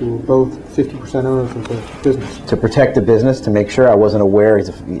account if you were both 50% owners of the business? To protect the business, to make sure I wasn't aware he's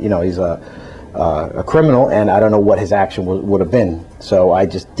a criminal, and I don't know what his action would have been. So I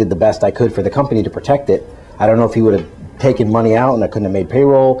just did the best I could for the company to protect it. I don't know if he would have taken money out and I couldn't have made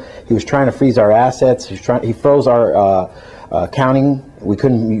payroll. He was trying to freeze our assets. He froze our accounting. We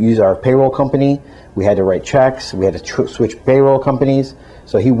couldn't use our payroll company. We had to write checks. We had to switch payroll companies.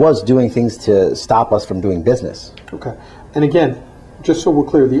 So he was doing things to stop us from doing business. Okay. And again, just so we're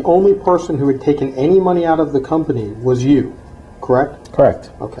clear, the only person who had taken any money out of the company was you, correct?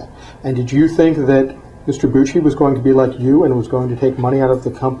 Correct. Okay. And did you think that Mr. Bucci was going to be like you and was going to take money out of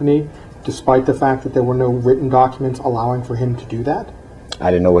the company despite the fact that there were no written documents allowing for him to do that? I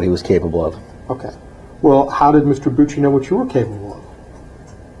didn't know what he was capable of. Okay. Well, how did Mr. Bucci know what you were capable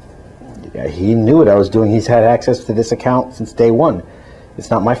of? Yeah, he knew what I was doing. He's had access to this account since day one. It's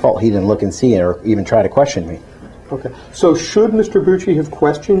not my fault he didn't look and see or even try to question me. Okay. So should Mr. Bucci have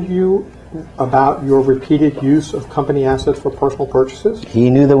questioned you about your repeated use of company assets for personal purchases? He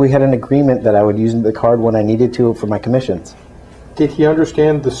knew that we had an agreement that I would use the card when I needed to for my commissions. Did he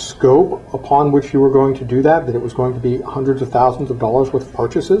understand the scope upon which you were going to do that, that it was going to be hundreds of thousands of dollars worth of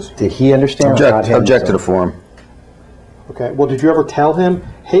purchases? Did he understand? Object to the form. Okay. Well, did you ever tell him,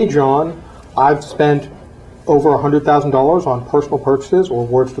 hey, John, I've spent over $100,000 on personal purchases, or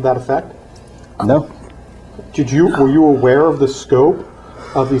words to that effect? No. Were you aware of the scope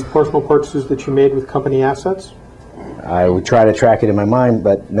of these personal purchases that you made with company assets? I would try to track it in my mind,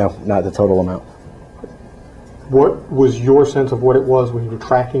 but no, not the total amount. What was your sense of what it was when you were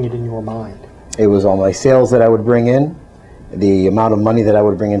tracking it in your mind? It was all my sales that I would bring in, the amount of money that I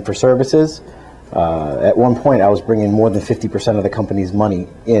would bring in for services. At one point, I was bringing more than 50% of the company's money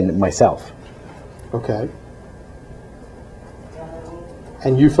in myself. Okay.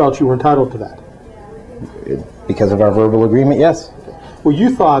 And you felt you were entitled to that? Because of our verbal agreement, yes. Well,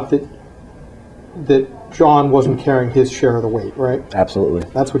 you thought that John wasn't carrying his share of the weight, right? Absolutely.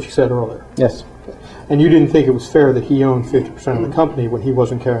 That's what you said earlier. Yes. Okay. And you didn't think it was fair that he owned 50% of the company when he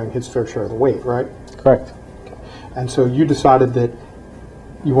wasn't carrying his fair share of the weight, right? Correct. Okay. And so you decided that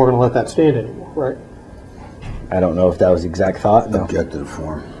you weren't going to let that stand anymore, right? I don't know if that was the exact thought. No. Object to the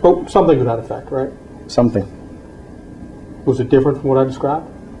form. Oh, something to that effect, right? Something. Was it different from what I described?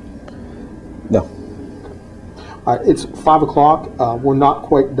 No. All right, it's 5 o'clock. We're not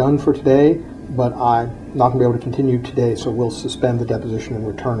quite done for today, but I'm not going to be able to continue today, so we'll suspend the deposition and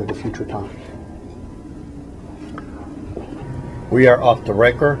return at a future time. We are off the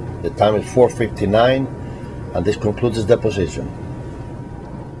record. The time is 4:59, and this concludes this deposition.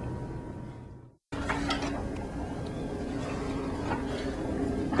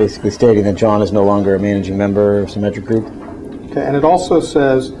 Basically stating that John is no longer a managing member of Symmetric Group. Okay, and it also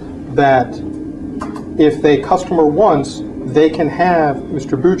says that if they customer once, they can have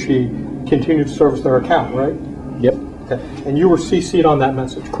Mr. Bucci continue to service their account, right? Yep. Okay. And you were CC'd on that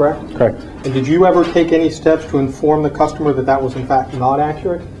message, correct? Correct. And did you ever take any steps to inform the customer that that was in fact not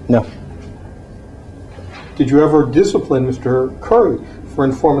accurate? No. Did you ever discipline Mr. Curry for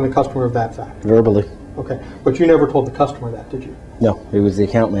informing the customer of that fact? Verbally. Okay, but you never told the customer that, did you? No, he was the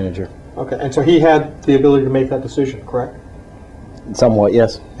account manager. Okay, and so he had the ability to make that decision, correct? Somewhat,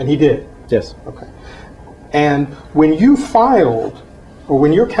 yes. And he did? Yes. Okay. And when you filed, or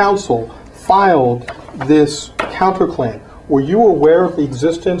when your counsel filed this counterclaim, were you aware of the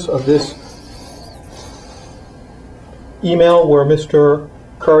existence of this email where Mr.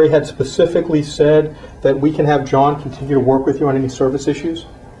 Curry had specifically said that we can have John continue to work with you on any service issues?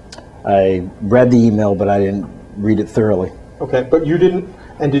 I read the email, but I didn't read it thoroughly. Okay, but you didn't,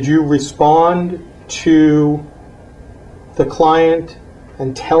 and did you respond to the client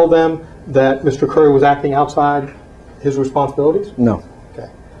and tell them that Mr. Curry was acting outside his responsibilities? No. Okay.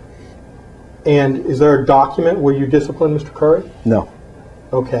 And is there a document where you disciplined Mr. Curry? No.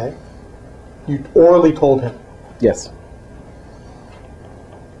 Okay. You orally told him? Yes.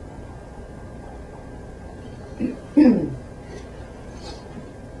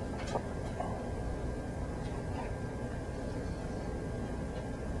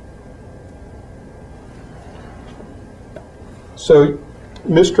 So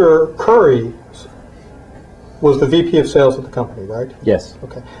Mr. Curry was the VP of sales at the company, right? Yes.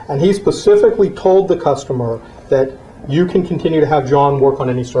 Okay. And he specifically told the customer that you can continue to have John work on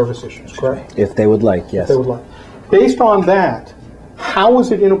any service issues, correct? If they would like, yes. If they would like. Based on that, how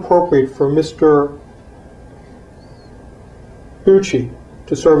is it inappropriate for Mr. Bucci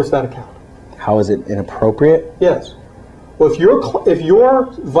to service that account? How is it inappropriate? Yes. Well, if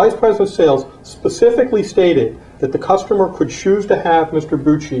your vice president of sales specifically stated that the customer could choose to have Mr.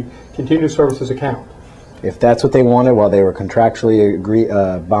 Bucci continue to service his account. If that's what they wanted while they were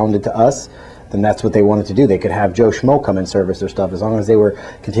contractually bounded to us, then that's what they wanted to do. They could have Joe Schmo come and service their stuff as long as they were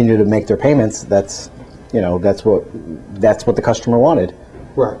continue to make their payments. That's, you know, that's what the customer wanted.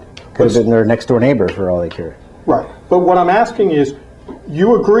 Right. Could have been their next door neighbor for all they care. Right. But what I'm asking is,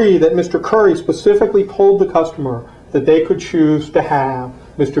 you agree that Mr. Curry specifically told the customer that they could choose to have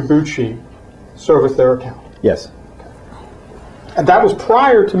Mr. Bucci service their account? Yes. And that was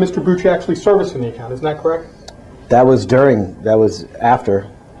prior to Mr. Bucci actually servicing the account, isn't that correct? That was during, that was after,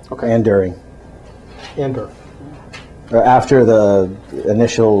 Okay. and during. And during. Or after the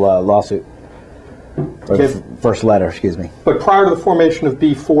initial lawsuit, or Okay. the first letter, excuse me. But prior to the formation of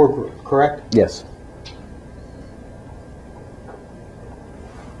B4 Group, correct? Yes.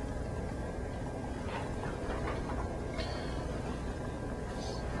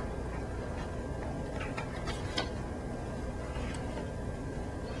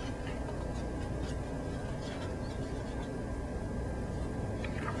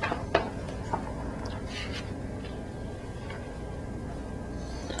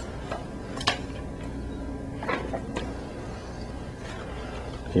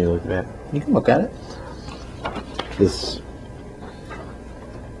 Can you look at it? You can look at it. This.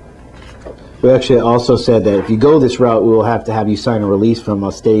 We actually also said that if you go this route, we will have to have you sign a release from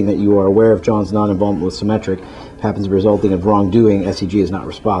us stating that you are aware of John's non-involvement with Symmetric happens resulting of wrongdoing. SEG is not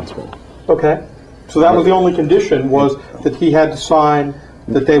responsible. Okay. So that was the only condition, was that he had to sign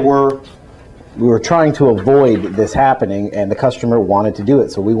that they were... We were trying to avoid this happening, and the customer wanted to do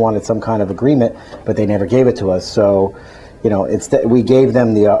it, so we wanted some kind of agreement, but they never gave it to us. So, you know, it's that we gave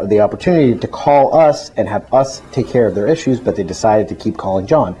them the opportunity to call us and have us take care of their issues, but they decided to keep calling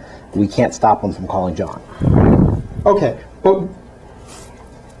John. We can't stop them from calling John. Okay, but...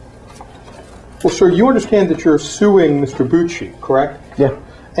 Well, sir, you understand that you're suing Mr. Bucci, correct? Yeah.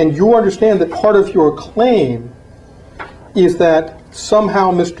 And you understand that part of your claim is that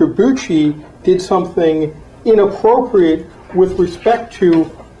somehow Mr. Bucci did something inappropriate with respect to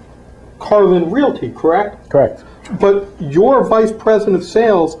Carlin Realty, correct? Correct. But your vice president of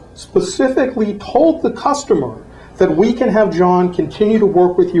sales specifically told the customer that we can have John continue to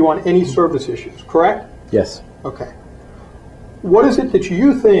work with you on any service issues, correct? Yes. Okay. What is it that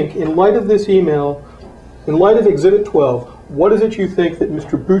you think, in light of this email, in light of Exhibit 12, what is it you think that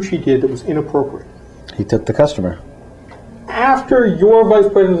Mr. Bucci did that was inappropriate? He took the customer. After your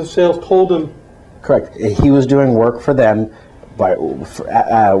vice president of sales told him... Correct. He was doing work for them,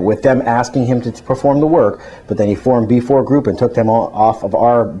 with them asking him to perform the work, but then he formed B4 Group and took them off of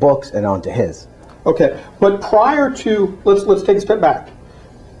our books and onto his. Okay, but prior to, let's take a step back.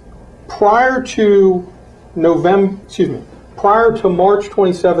 Prior to prior to March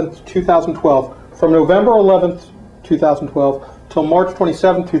 27th, 2012, from November 11th, 2012 till March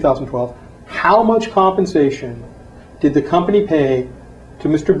 27th, 2012, how much compensation did the company pay to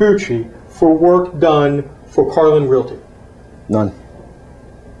Mr. Bucci for work done for Carlin Realty? None.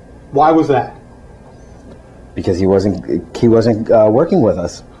 Why was that? Because he wasn't working with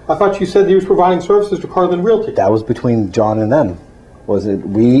us. I thought you said he was providing services to Carlin Realty. That was between John and them.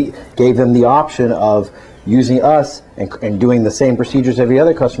 We gave them the option of using us and doing the same procedures every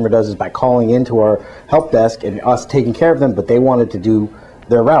other customer does, is by calling into our help desk and us taking care of them, but they wanted to do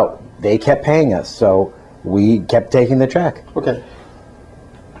their route. They kept paying us, so we kept taking the check. Okay.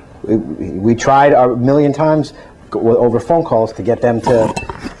 We tried a million times over phone calls to get them to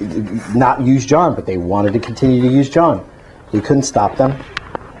not use John, but they wanted to continue to use John. We couldn't stop them.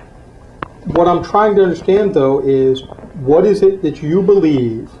 What I'm trying to understand, though, is what is it that you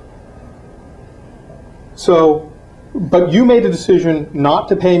believe? So, but you made a decision not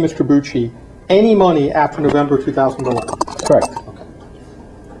to pay Mr. Bucci any money after November 2011. Correct. Okay.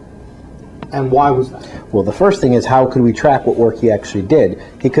 And why was that? Well, the first thing is, how could we track what work he actually did?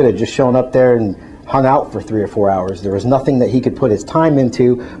 He could have just shown up there and hung out for 3 or 4 hours. There was nothing that he could put his time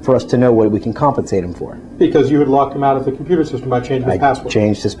into for us to know what we can compensate him for. Because you had locked him out of the computer system by changing his password. I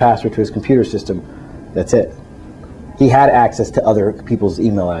changed his password to his computer system. That's it. He had access to other people's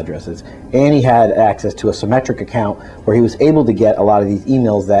email addresses, and he had access to a Symmetric account where he was able to get a lot of these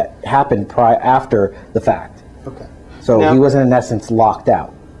emails that happened after the fact. Okay. So Now- he wasn't, in essence, locked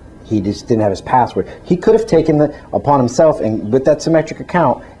out. He just didn't have his password. He could have taken it upon himself and, with that Symmetric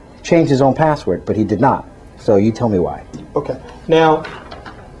account, changed his own password, but he did not. So you tell me why. Okay. Now,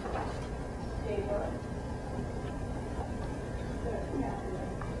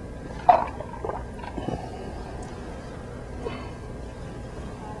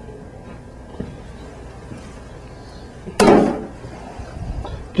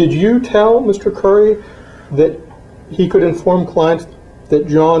 did you tell Mr. Curry that he could inform clients that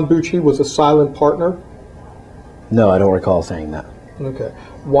John Bucci was a silent partner? No, I don't recall saying that. Okay.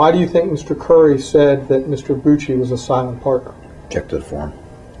 Why do you think Mr. Curry said that Mr. Bucci was a silent partner? Check to the form.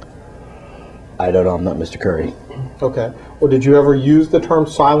 I don't know. I'm not Mr. Curry. Okay. Well, did you ever use the term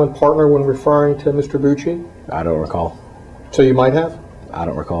silent partner when referring to Mr. Bucci? I don't recall. So you might have? I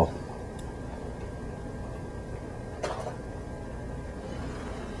don't recall.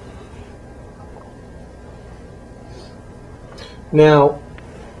 Now,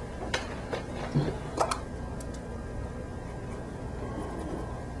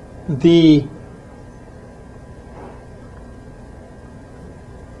 the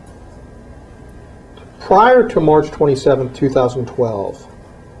prior to March 27, 2012,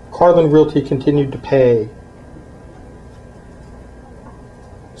 Carlin Realty continued to pay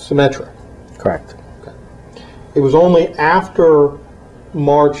Symmetric. Correct. It was only after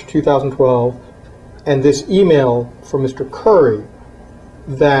March 2012 and this email from Mr. Curry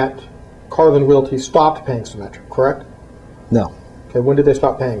that Carlin Realty stopped paying Symmetric, correct? No. Okay, when did they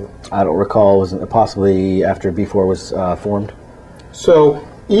stop paying them? I don't recall. Was it possibly after B4 was formed? So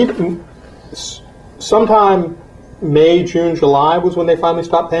even sometime May, June, July was when they finally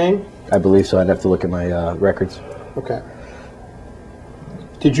stopped paying? I believe so. I'd have to look at my records. Okay.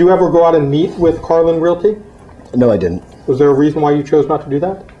 Did you ever go out and meet with Carlin Realty? No, I didn't. Was there a reason why you chose not to do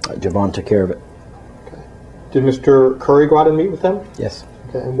that? Javon took care of it. Okay. Did Mr. Curry go out and meet with them? Yes.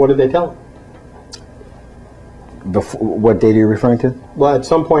 Okay, and what did they tell him? Before, what date are you referring to? Well, at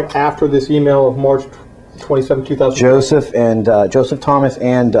some point after this email of March 27, 2000. Joseph Thomas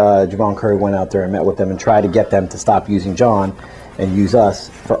and Javon Curry went out there and met with them and tried to get them to stop using John and use us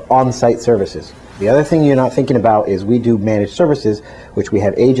for on-site services. The other thing you're not thinking about is we do managed services, which we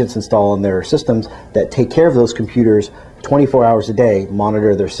have agents install in their systems that take care of those computers 24 hours a day,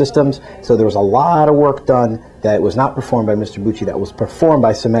 monitor their systems. So there was a lot of work done that was not performed by Mr. Bucci, that was performed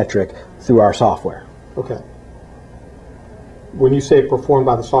by Symmetric through our software. Okay. When you say performed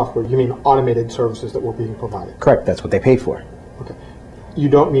by the software, you mean automated services that were being provided? Correct, that's what they paid for. Okay. You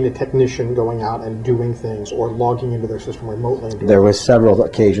don't mean a technician going out and doing things or logging into their system remotely? And doing There was several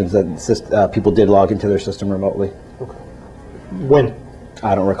occasions that people did log into their system remotely. Okay. When?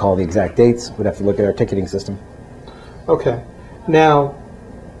 I don't recall the exact dates. We'd have to look at our ticketing system. Okay. Now,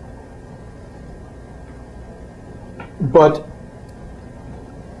 but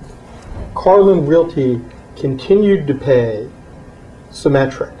Carlin Realty continued to pay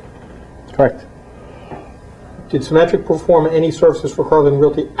Symmetric. Correct. Did Symmetric perform any services for Carlin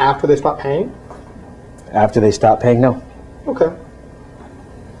Realty after they stopped paying? After they stopped paying, no. Okay.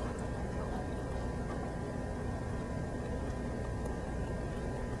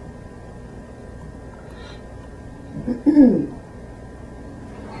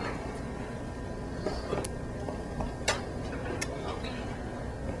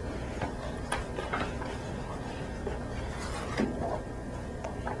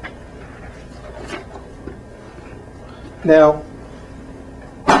 Now,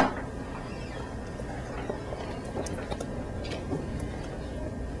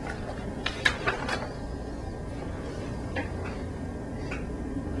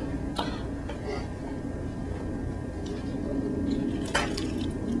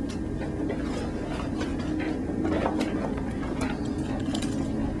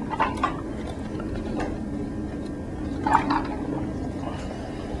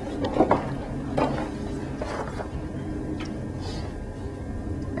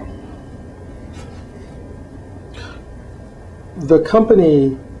 the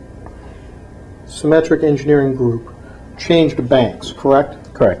company Symmetric Engineering Group changed banks,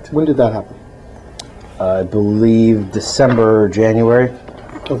 correct? Correct. When did that happen? I believe December, January,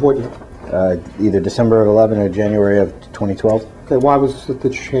 Of what year? either December of 11 or January of 2012. Okay, why was it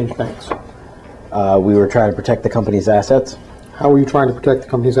that you changed banks? We were trying to protect the company's assets How were you trying to protect the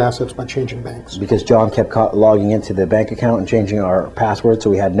company's assets by changing banks? because John kept logging into the bank account and changing our password, so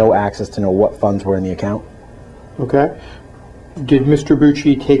we had no access to know what funds were in the account. Okay. Did Mr.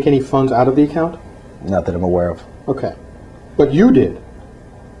 Bucci take any funds out of the account? Not that I'm aware of. Okay. But you did,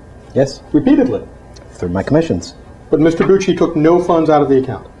 Yes, repeatedly. through my commissions. But Mr. Bucci took no funds out of the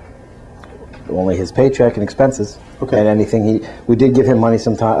account. only his paycheck and expenses. Okay. And anything we did give him money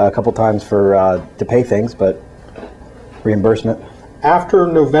a couple times for to pay things, but reimbursement. After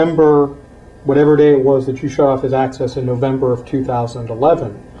November, whatever day it was that you shut off his access in November of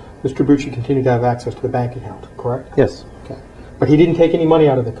 2011, Mr. Bucci continued to have access to the bank account, correct? Yes. Okay. But he didn't take any money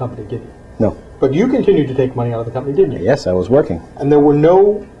out of the company, did he? No. But you continued to take money out of the company, didn't you? Yes, I was working. And there were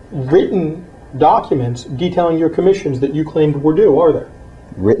no written documents detailing your commissions that you claimed were due, are there?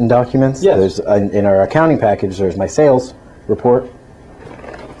 Written documents? Yes. There's in our accounting package, there's my sales report,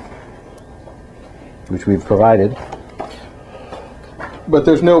 which we've provided. But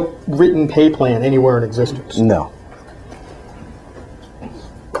there's no written pay plan anywhere in existence? No.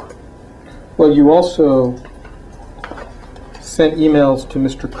 Well, you also sent emails to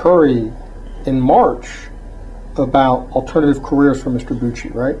Mr. Curry in March about alternative careers for Mr.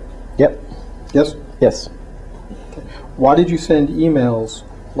 Bucci, right? Yep. Yes? Yes. Why did you send emails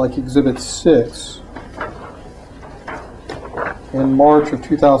like Exhibit 6 in March of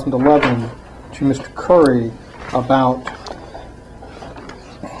 2011 to Mr. Curry about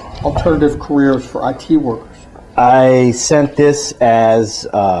alternative careers for IT workers? I sent this as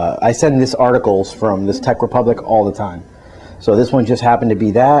I send this articles from this Tech Republic all the time. So this one just happened to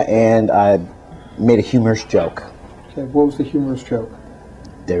be that, and I made a humorous joke. Okay, what was the humorous joke?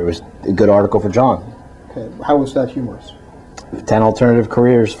 There was a good article for John. Okay, how was that humorous? 10 alternative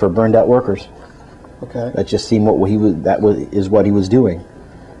careers for burned out workers. Okay. That just seemed what he was. Is what he was doing.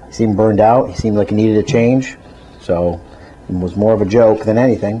 He seemed burned out. He seemed like he needed a change. So it was more of a joke than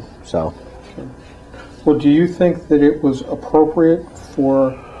anything. So. Well, do you think that it was appropriate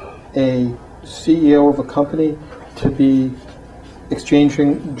for a CEO of a company to be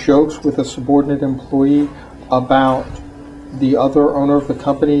exchanging jokes with a subordinate employee about the other owner of the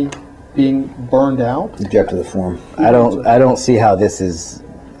company being burned out? Object to the form. I don't see how this is,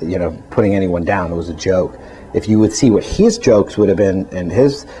 putting anyone down. It was a joke. If you would see what his jokes would have been, and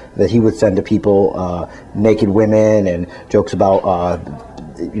that he would send to people, naked women and jokes about,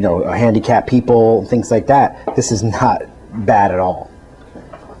 handicapped people, things like that. This is not bad at all.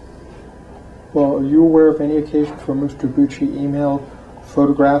 Well, are you aware of any occasion where Mr. Bucci emailed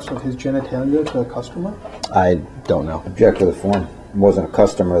photographs of his genitalia to a customer? I don't know. Object to the form. It wasn't a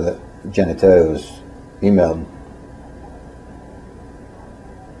customer that genitalia was emailed.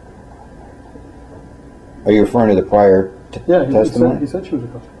 Are you referring to the prior testimony? He said she was a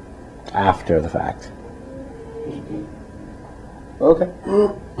customer. After the fact. Okay.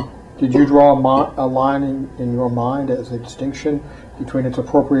 Did you draw a line in your mind as a distinction between it's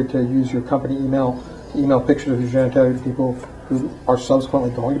appropriate to use your company email to email pictures of your genitalia to people who are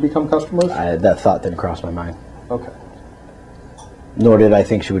subsequently going to become customers? That thought didn't cross my mind. Okay. Nor did I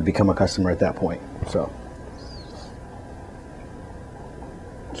think she would become a customer at that point. So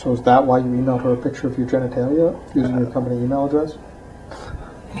is that why you emailed her a picture of your genitalia using your company email address?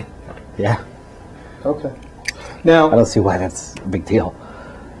 Yeah. Okay. Now, I don't see why that's a big deal.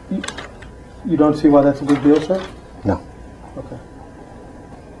 You don't see why that's a big deal, sir? No. Okay.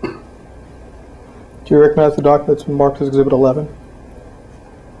 Do you recognize the document that's marked as Exhibit 11?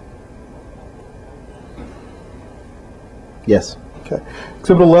 Yes. Okay.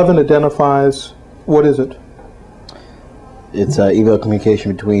 Exhibit 11 identifies, what is it? It's email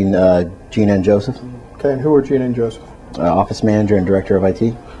communication between Gina and Joseph. Okay, and who are Gina and Joseph? Office manager and director of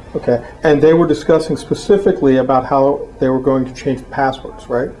IT. Okay, and they were discussing specifically about how they were going to change passwords,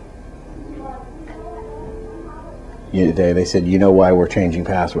 right? They said, you know why we're changing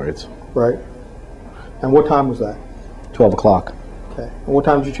passwords. Right. And what time was that? 12 o'clock. Okay. And what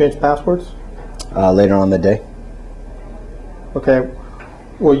time did you change passwords? Later on the day. Okay.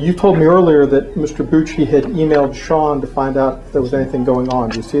 Well, you told me earlier that Mr. Bucci had emailed Sean to find out if there was anything going on.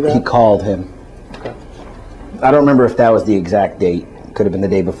 Do you see that? He called him. Okay. I don't remember if that was the exact date. Could have been the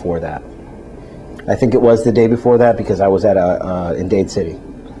day before that. I think it was the day before that because I was at in Dade City.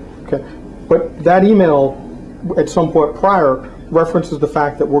 Okay. But that email at some point prior references the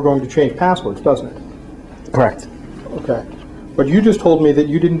fact that we're going to change passwords, doesn't it? Correct. Okay. But you just told me that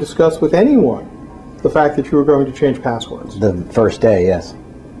you didn't discuss with anyone the fact that you were going to change passwords. The first day, yes.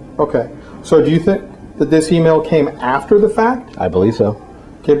 Okay. So do you think that this email came after the fact? I believe so.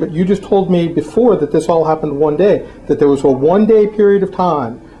 Okay, but you just told me before that this all happened one day, that there was a one-day period of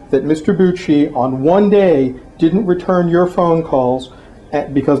time that Mr. Bucci on one day didn't return your phone calls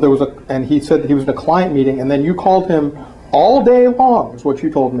because there was and he said that he was in a client meeting, and then you called him all day long, is what you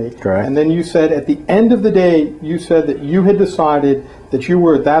told me. Correct. And then you said at the end of the day, you said that you had decided that you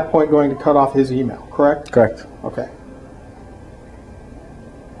were at that point going to cut off his email, correct? Correct. Okay.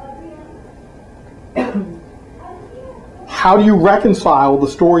 how do you reconcile the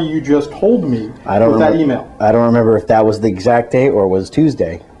story you just told me with that email? I don't remember if that was the exact date or was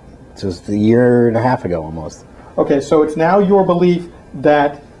Tuesday. So it was a year and a half ago almost. Okay, so it's now your belief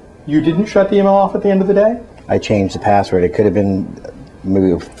that you didn't shut the email off at the end of the day? I changed the password. It could have been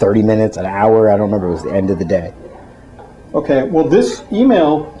maybe 30 minutes, an hour. I don't remember. It was the end of the day. Okay, well, this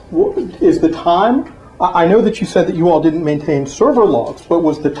email is the time. I know that you said that you all didn't maintain server logs, but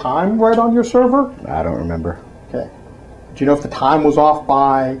was the time right on your server? I don't remember. Okay. Do you know if the time was off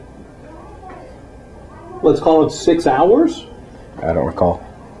by, let's call it 6 hours? I don't recall.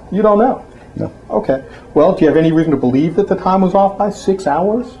 You don't know? No. Okay. Well, do you have any reason to believe that the time was off by 6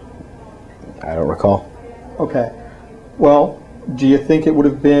 hours? I don't recall. Okay. Well, do you think it would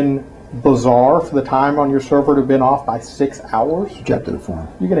have been bizarre for the time on your server to have been off by 6 hours? Object to the form.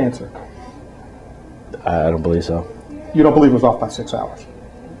 You can answer. I don't believe so. You don't believe it was off by 6 hours?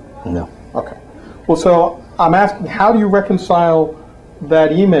 No. Okay. Well, so I'm asking, how do you reconcile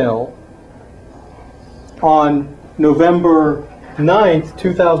that email on November 9th,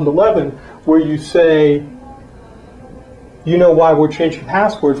 2011, where you say, you know why we're changing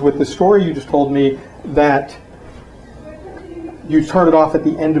passwords, with the story you just told me that you turned it off at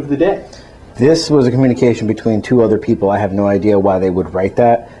the end of the day? This was a communication between two other people. I have no idea why they would write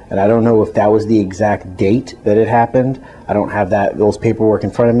that, and I don't know if that was the exact date that it happened. I don't have those paperwork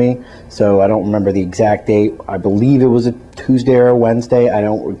in front of me, so I don't remember the exact date. I believe it was a Tuesday or a Wednesday. I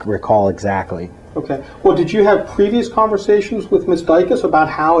don't recall exactly. Okay. Well, did you have previous conversations with Ms. Dykus about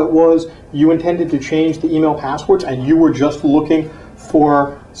how it was you intended to change the email passwords and you were just looking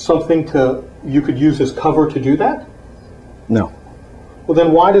for something you could use as cover to do that? No. Well,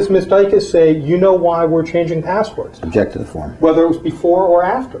 then why does Ms. Dykus say, you know why we're changing passwords? Object to the form. Whether it was before or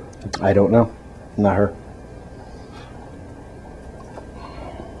after? I don't know. Not her.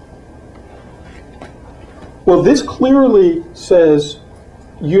 Well, this clearly says,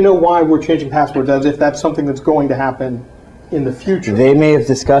 you know why we're changing passwords, as if that's something that's going to happen in the future. They may have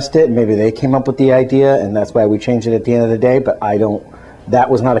discussed it. Maybe they came up with the idea, and that's why we changed it at the end of the day, but I don't. That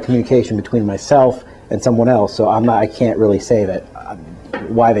was not a communication between myself and someone else, so I can't really say that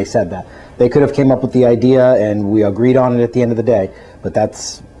why they said that. They could have came up with the idea and we agreed on it at the end of the day, but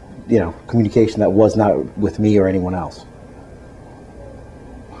that's, communication that was not with me or anyone else.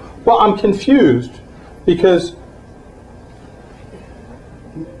 Well, I'm confused because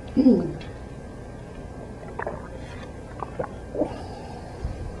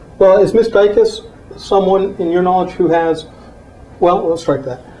well, is Ms. Dykus someone in your knowledge who has, well, let's strike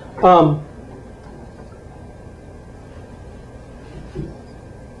that.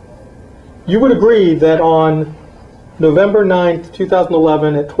 You would agree that on November 9th,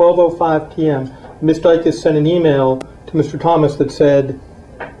 2011 at 12:05 p.m., Ms. Dykus sent an email to Mr. Thomas that said,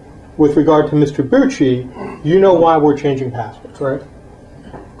 with regard to Mr. Bucci, you know why we're changing passwords, right?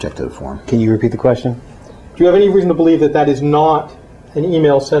 Object to the form. Can you repeat the question? Do you have any reason to believe that that is not an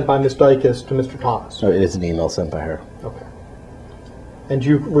email sent by Ms. Dykus to Mr. Thomas? No, it is an email sent by her. Okay. And do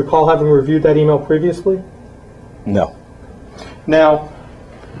you recall having reviewed that email previously? No. Now,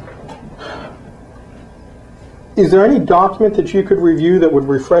 is there any document that you could review that would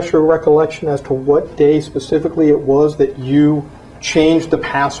refresh your recollection as to what day specifically it was that you changed the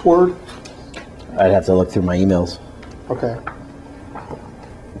password? I'd have to look through my emails. Okay.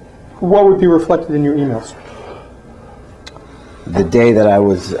 What would be reflected in your emails? The day that I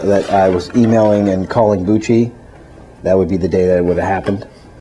was emailing and calling Bucci, that would be the day that it would have happened.